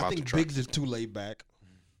he'll jump I out to think try. Biggs is too laid back.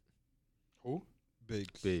 Who?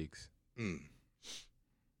 Biggs.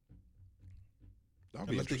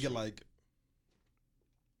 Unless they get like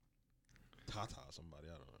Tata or somebody,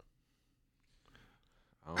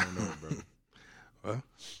 I don't know, bro. Well,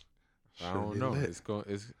 I don't know.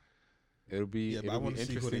 It'll be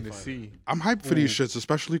interesting to see. I'm hyped for these shits,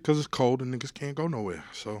 especially because it's cold and niggas can't go nowhere.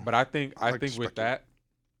 So, but I think with that,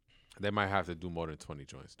 they might have to do more than 20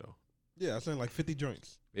 joints though. Yeah, I'm saying like 50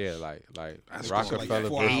 joints. Yeah, like that's Rockefeller,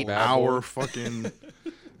 like 8-hour fucking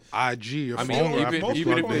IG. I mean,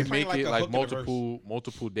 even if they make it like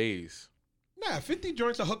multiple days. Nah, 50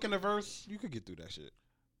 joints a hook in a verse, you could get through that shit.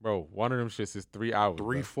 Bro, one of them shits is 3 hours.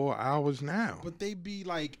 3-4 hours now. But they be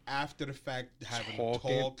like after the fact having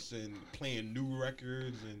talks and playing new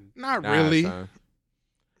records and not really. Son.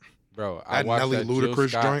 Bro, that I watched Nelly that Ludacris Jill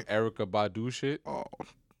Scott, joint. Erykah Badu shit. Oh,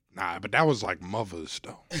 nah, but that was like mothers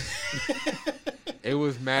though. It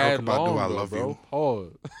was mad Erykah long, Badu, I though, love bro. you.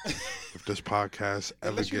 Pause. If this podcast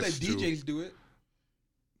ever unless you let gets to DJs do it,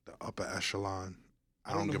 the upper echelon,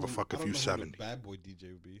 I don't give a fuck if you 70. Bad Boy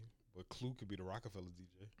DJ would be, but Clue could be the Rockefeller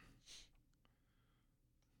DJ.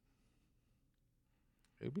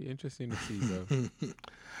 It'd be interesting to see, bro.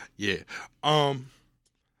 Yeah. I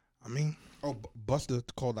mean, Busta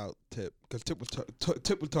called out Tip because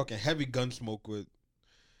Tip was talking heavy Gunsmoke with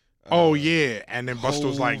Oh yeah, and then Busta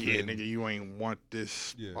was like, "Yeah, Hoven. nigga, you ain't want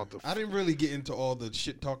this." Yeah, motherfucker." I didn't really get into all the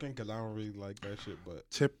shit talking because I don't really like that shit. But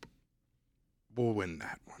Tip will win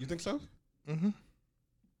that one. you think so? Mm-hmm.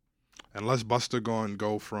 Unless Busta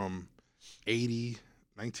go from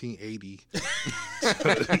 1980 to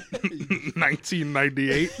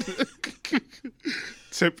 1998.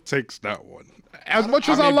 Tip takes that one. As much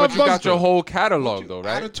as I mean, love but you got your Busta, whole catalog though, Out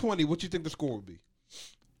right? of 20, what you think the score would be?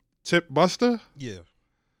 Tip Busta, Yeah,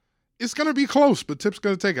 it's gonna be close, but Tip's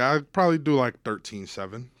gonna take it. I'd probably do like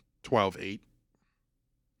 13-7, 12-8.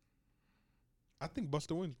 I think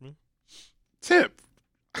Busta wins, man. Tip.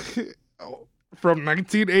 From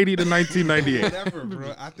 1980 to 1998. Whatever,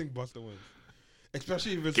 bro. I think Busta wins,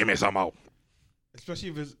 especially if it's Give me some more. especially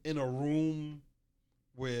if it's in a room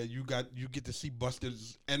where you get to see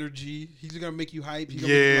Busta's energy. He's gonna make you hype. He's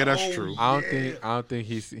gonna make you Yeah, like, that's oh, true. I yeah. don't think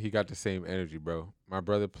he got the same energy, bro. My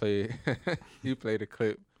brother played he played a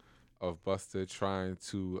clip of Busta trying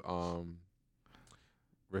to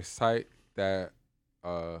recite that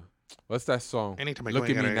what's that song? Anytime I Look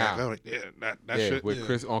go at me in, now. Yeah, that Yeah, shit. with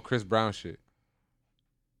Yeah. Chris Brown shit.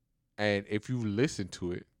 And if you listen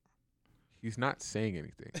to it, he's not saying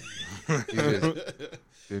anything.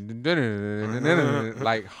 He's just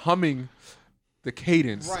like humming the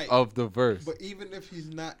cadence Right. of the verse. But even if he's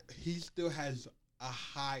not, he still has a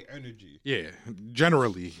high energy. Yeah,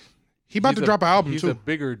 generally. He about He's to a- drop an album he's too. a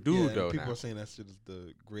bigger dude Yeah, and though. people Now. are saying that shit is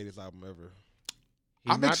the greatest album ever.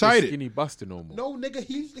 He's I'm not excited. The skinny Busta no more. No, nigga,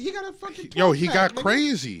 he got a fucking. Yo, he 12-pack, got nigga.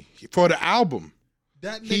 crazy for the album.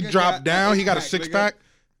 That He nigga dropped got down. an He got a 8-pack, 6-pack.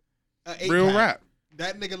 nigga. A Real 8-pack. rap.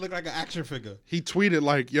 That nigga look like an action figure. He tweeted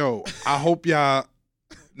like, "Yo, I hope y'all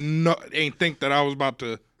ain't think that I was about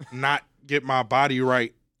to not get my body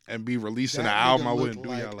right and be releasing That an album. nigga I look wouldn't do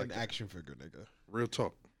like y'all like an that." action figure, nigga. Real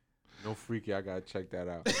talk. No freaky. I gotta check that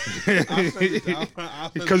out.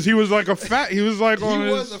 Because he was like a fat. He was like He on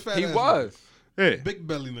was his. a fat He ass was Yeah. big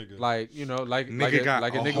belly nigga. like like Nigga got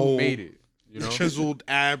like a a nigga whole who made it. You know, chiseled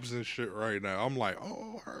abs and shit right now. I'm like,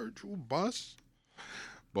 oh, heard you bust.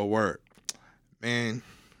 But word, man,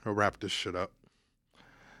 we'll wrap this shit up.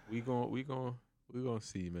 we gonna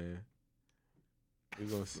see, man. We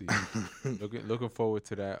gonna see. looking forward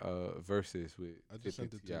to that versus with I just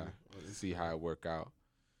sent it to yeah. you. See how it work out.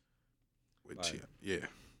 With Like- yeah.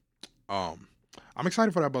 I'm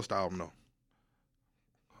excited for that Busta album though.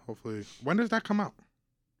 Hopefully, when does that come out?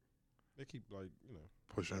 They keep like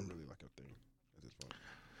Pushing. not really like a thing at this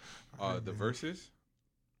point. The verses.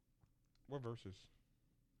 What verses?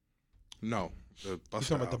 No, the You Busta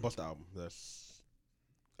talking about album. the Busta album? That's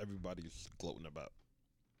everybody's gloating about.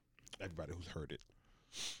 Everybody who's heard it.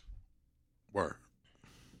 Word.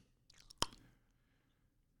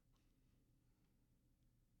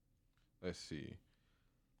 Let's see.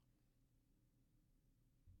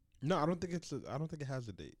 No, I don't think I don't think it has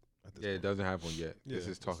a date. At this Yeah, it point. doesn't have one yet. This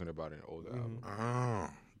Yeah. is talking about an older Mhm. album. Oh,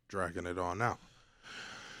 dragging it on out.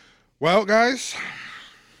 Well, guys,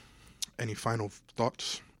 any final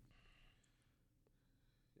thoughts?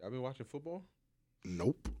 Y'all been watching football?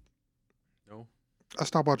 Nope. No. I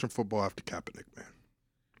stopped watching football after Kaepernick, man.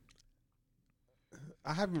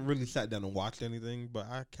 I haven't really sat down and watched anything, but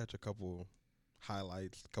I catch a couple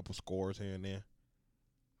highlights, a couple scores here and there.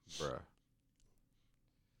 Bruh.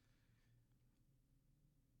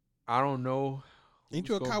 I don't know. Ain't who's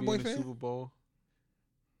you a gonna be Cowboy in the fan? Super Bowl.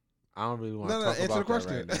 I don't really want to No, talk answer about the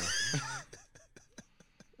question. that right now.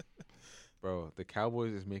 Bro, the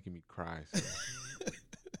Cowboys is making me cry. son.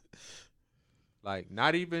 Like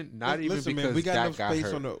not even Listen, because man, we got Dak no got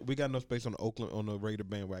space hurt. we got no space on the Oakland on the Raider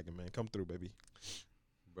bandwagon, man. Come through, baby.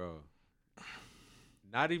 Bro.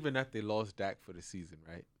 Not even that they lost Dak for the season,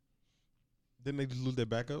 right? Didn't they just lose their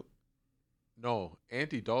backup? No,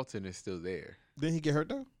 Andy Dalton is still there. Didn't he get hurt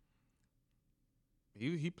though?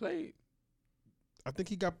 He played. I think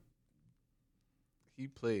he And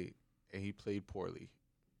he played poorly.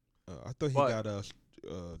 I thought he But- got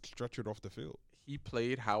stretchered off the field. He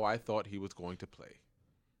played how I thought he was going to play.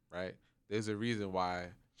 Right? There's a reason why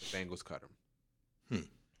the Bengals cut him.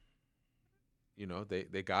 You know,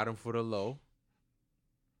 they got him for the low.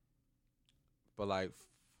 But like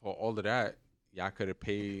for all of that, y'all could have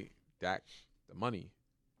paid Dak the money.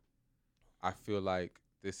 I feel like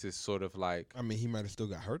this is sort of like I mean, he might have still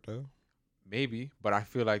got hurt though. maybe, but I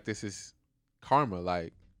feel like this is karma.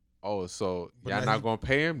 Like, oh, so But y'all now not he- gonna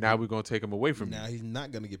pay him? Now we're gonna take him away from Now you. he's not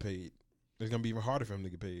gonna get paid. It's gonna be even harder for him to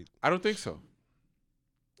get paid. I don't think so.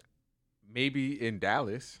 Maybe in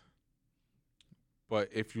Dallas, but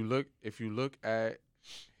if you look at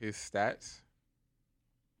his stats,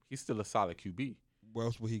 he's still a solid QB. Where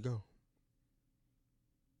else will he go?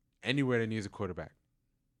 Anywhere that needs a quarterback.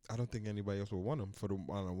 I don't think anybody else will want him for the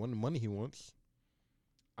money he wants.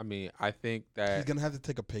 I mean, I think that he's gonna have to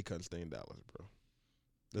take a pay cut and stay in Dallas, bro.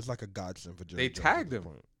 It's like a godsend for Jerry they Jones tagged at him.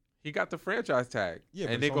 this point. He got the franchise tag. Yeah,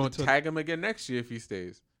 and they're gonna tag him again next year if he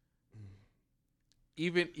stays.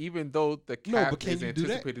 Even though the cap is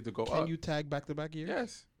anticipated to go up. Can you tag back-to-back years?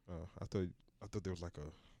 Yes. I thought there was like a.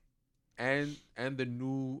 And the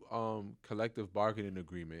new collective bargaining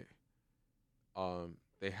agreement,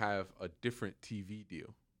 they have a different TV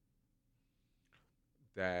deal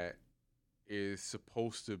that is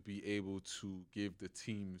supposed to be able to give the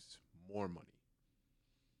teams more money,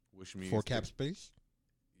 which means for cap space.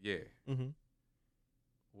 Yeah. Mm-hmm.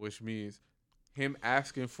 Which means him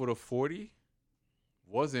asking for the 40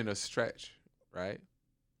 wasn't a stretch, right?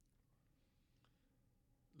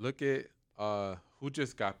 Look at who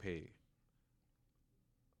just got paid.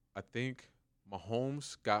 I think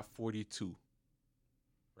Mahomes got 42,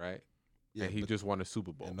 right? Yeah, and he just won a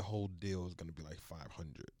Super Bowl. And the whole deal is going to be like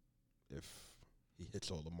 500 if he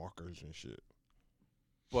hits all the markers and shit.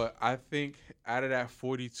 But I think out of that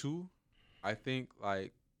 42, I think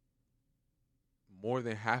like more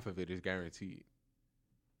than half of it is guaranteed,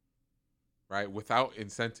 right? Without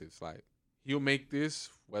incentives. Like, he'll make this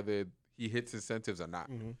whether he hits incentives or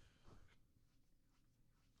not. Mm-hmm.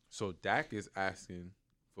 So Dak is asking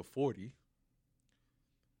for 40.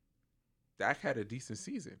 Dak had a decent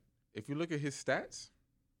season. If you look at his stats,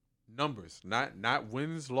 numbers, not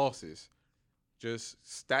wins, losses, just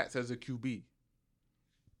stats as a QB.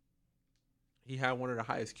 He had one of the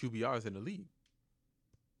highest QBRs in the league.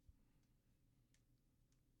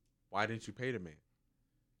 Why didn't you pay the man?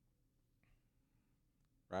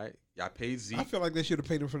 Right? Y'all paid Zeke. I feel like they should have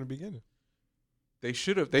paid him from the beginning. They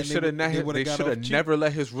should have. They should have never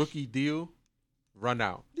let his rookie deal run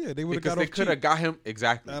out. Yeah, they would have got because they could have got him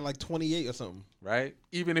exactly at like 28 or something. Right?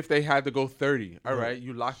 Even if they had to go 30. All right,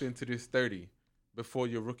 you locked into this 30 before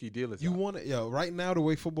your rookie deal is you out. Want to, right now the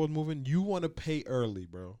way football's moving, you want to pay early,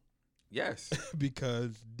 bro. Yes.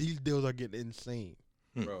 Because these deals are getting insane.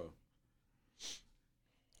 Bro.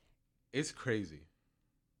 It's crazy.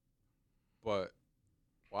 But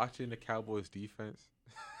watching the Cowboys defense,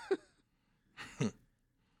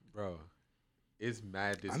 bro, it's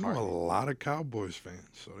mad disheartening. I know a lot of Cowboys fans,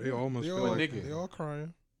 so they almost feel like they all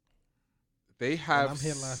crying. They have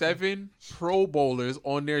 7 Pro Bowlers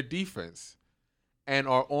on their defense and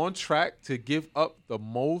are on track to give up the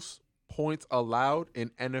most points allowed in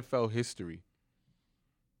NFL history.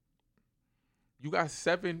 You got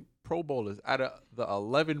 7 Pro Bowlers out of the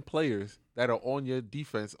 11 players that are on your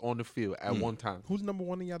defense on the field at one time. Who's number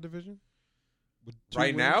 1 in your division? With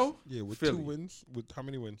right wins? Now? Yeah, with Philly. 2 wins. With how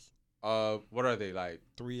many wins? What are they, like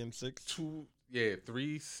 3 and 6?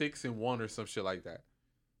 3, 6, and 1 or some shit like that.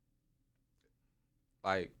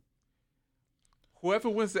 Like, whoever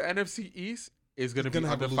wins the NFC East is gonna be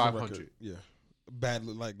under 500. Record. Yeah, bad.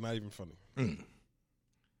 Like, not even funny.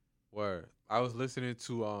 Where I was listening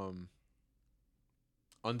to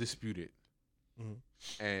Undisputed,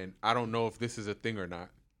 and I don't know if this is a thing or not,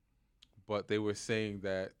 but they were saying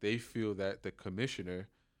that they feel that the commissioner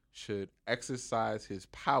should exercise his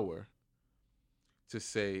power to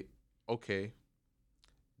say, okay,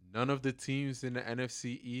 none of the teams in the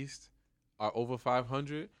NFC East are over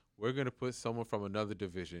 500. We're going to put someone from another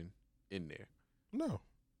division in there. No.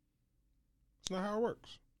 It's not how it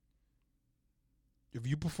works. If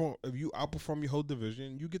you outperform your whole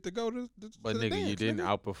division, you get to go to the But nigga, dance, you didn't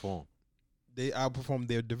outperform. They outperformed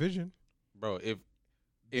their division. Bro, if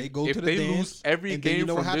they go to the dance, lose every game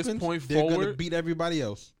from this point they're forward, going to beat everybody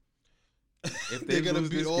else. If they're going to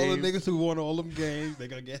beat all the niggas who won all them games. They're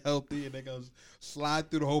going to get healthy, and they're going to slide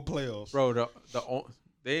through the whole playoffs. Bro,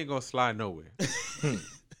 they ain't going to slide nowhere.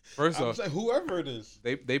 First off, saying, whoever it is.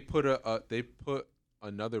 They put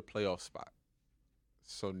another playoff spot.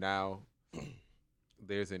 So now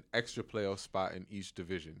there's an extra playoff spot in each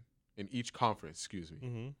division, in each conference, excuse me.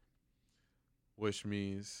 Mm-hmm. Which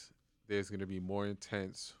means there's going to be more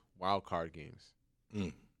intense wild card games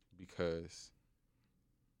because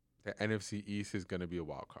the NFC East is going to be a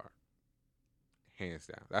wild card, hands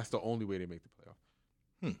down. That's the only way they make the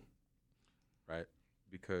playoff, right?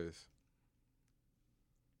 Because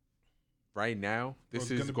right now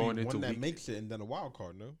this is going into one that week. Makes it and then a wild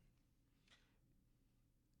card, no?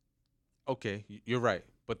 Okay, you're right,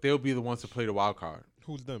 but they'll be the ones to play the wild card.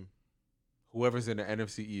 Who's them? Whoever's in the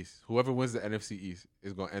NFC East, whoever wins the NFC East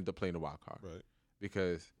is going to end up playing the wild card. Right.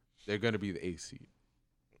 Because they're going to be the 8th seed.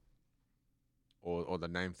 Or the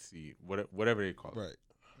 9th seed, whatever they call it.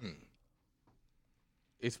 Right.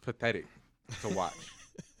 It's pathetic to watch.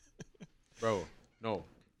 Bro, no.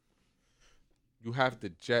 You have the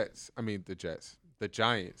the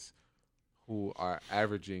Giants, who are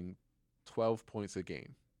averaging 12 points a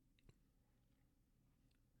game.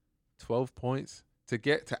 12 points.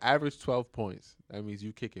 To average 12 points, that means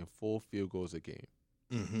you kicking 4 field goals a game.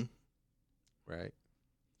 Mm-hmm. Right?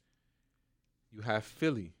 You have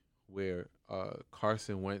Philly, where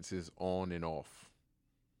Carson Wentz is on and off.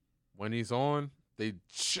 When he's on, they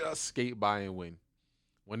just skate by and win.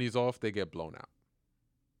 When he's off, they get blown out.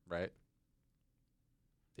 Right?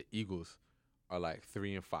 The Eagles are like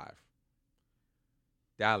 3-5.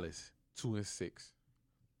 Dallas 2-6.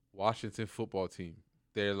 Washington football team,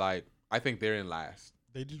 they're like, I think they're in last.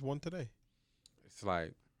 They just won today. It's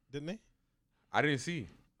like, didn't they? I didn't see,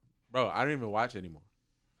 bro. I don't even watch anymore.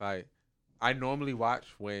 Like, I normally watch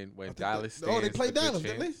when Dallas. They played Dallas,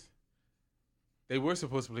 didn't they? They were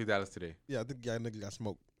supposed to play Dallas today. Yeah, I think niggas got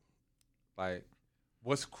smoked. Like,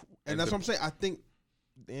 and that's what I'm saying. I think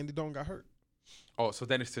Andy Dalton got hurt. Oh, so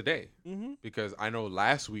then it's today. Mm-hmm. Because I know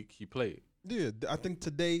last week he played. Yeah, I think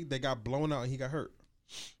today they got blown out and he got hurt.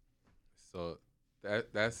 So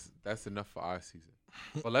that's enough for our season.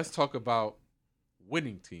 But let's talk about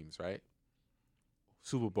winning teams, right?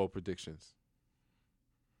 Super Bowl predictions.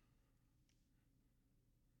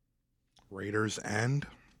 Raiders and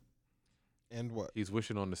what? He's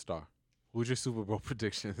wishing on the star. Who's your Super Bowl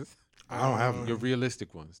predictions? I don't have your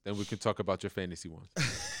realistic ones. Then we can talk about your fantasy ones.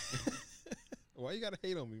 Why you gotta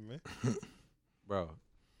hate on me, man? Bro,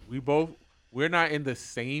 we're not in the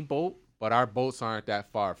same boat, but our boats aren't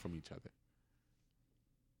that far from each other.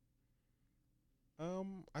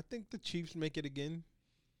 I think the Chiefs make it again.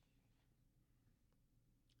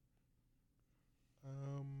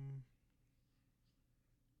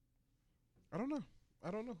 I don't know.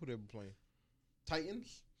 I don't know who they'll be playing.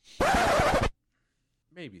 Titans?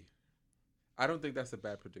 Maybe. I don't think that's a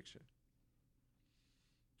bad prediction.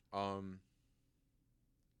 I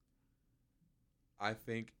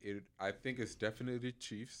think it's definitely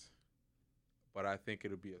Chiefs, but I think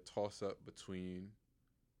it'll be a toss-up between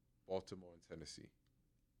Baltimore and Tennessee.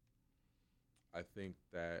 I think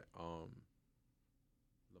that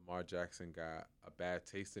Lamar Jackson got a bad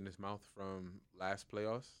taste in his mouth from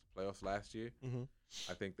playoffs last year. Mm-hmm.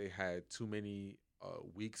 I think they had too many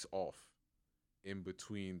weeks off in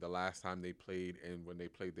between the last time they played and when they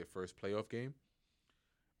played their first playoff game,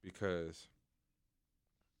 because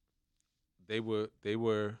they were.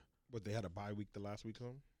 But they had a bye week the last week,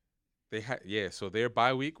 something. They had, so their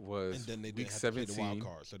bye week was and then they week have 17. To play the wild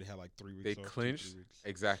card, so they had like 3 weeks. They off, clinched 2 weeks.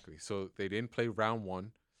 Exactly. So they didn't play round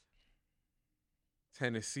 1.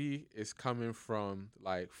 Tennessee is coming from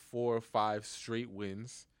like 4 or 5 straight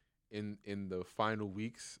wins in the final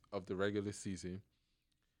weeks of the regular season.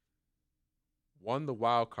 Won the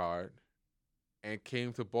wild card and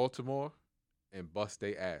came to Baltimore and bust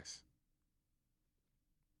their ass.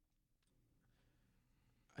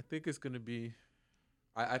 I think it's going to be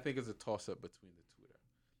I think it's a toss-up between the two of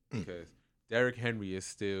them because Derrick Henry is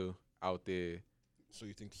still out there. So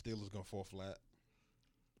you think Steelers going to fall flat?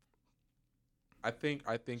 I think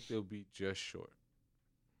they'll be just short.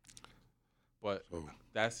 But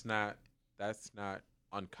that's not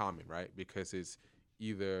uncommon, right? Because it's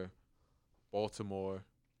either Baltimore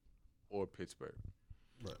or Pittsburgh.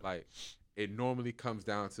 Right. Like, it normally comes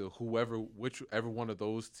down to whichever one of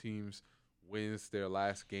those teams wins their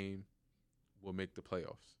last game will make the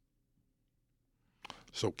playoffs.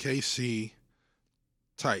 So KC,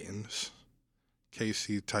 Titans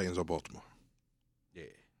or Baltimore. Yeah.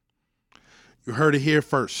 You heard it here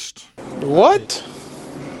first. What?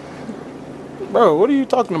 Bro, what are you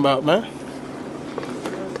talking about, man?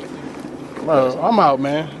 Bro, I'm out,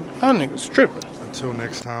 man. That nigga's tripping. Until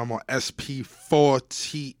next time on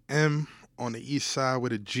SP4TM on the east side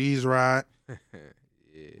where the G's ride. Yeah.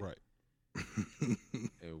 Right.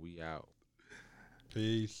 And we out.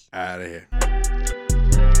 Peace. Out of here.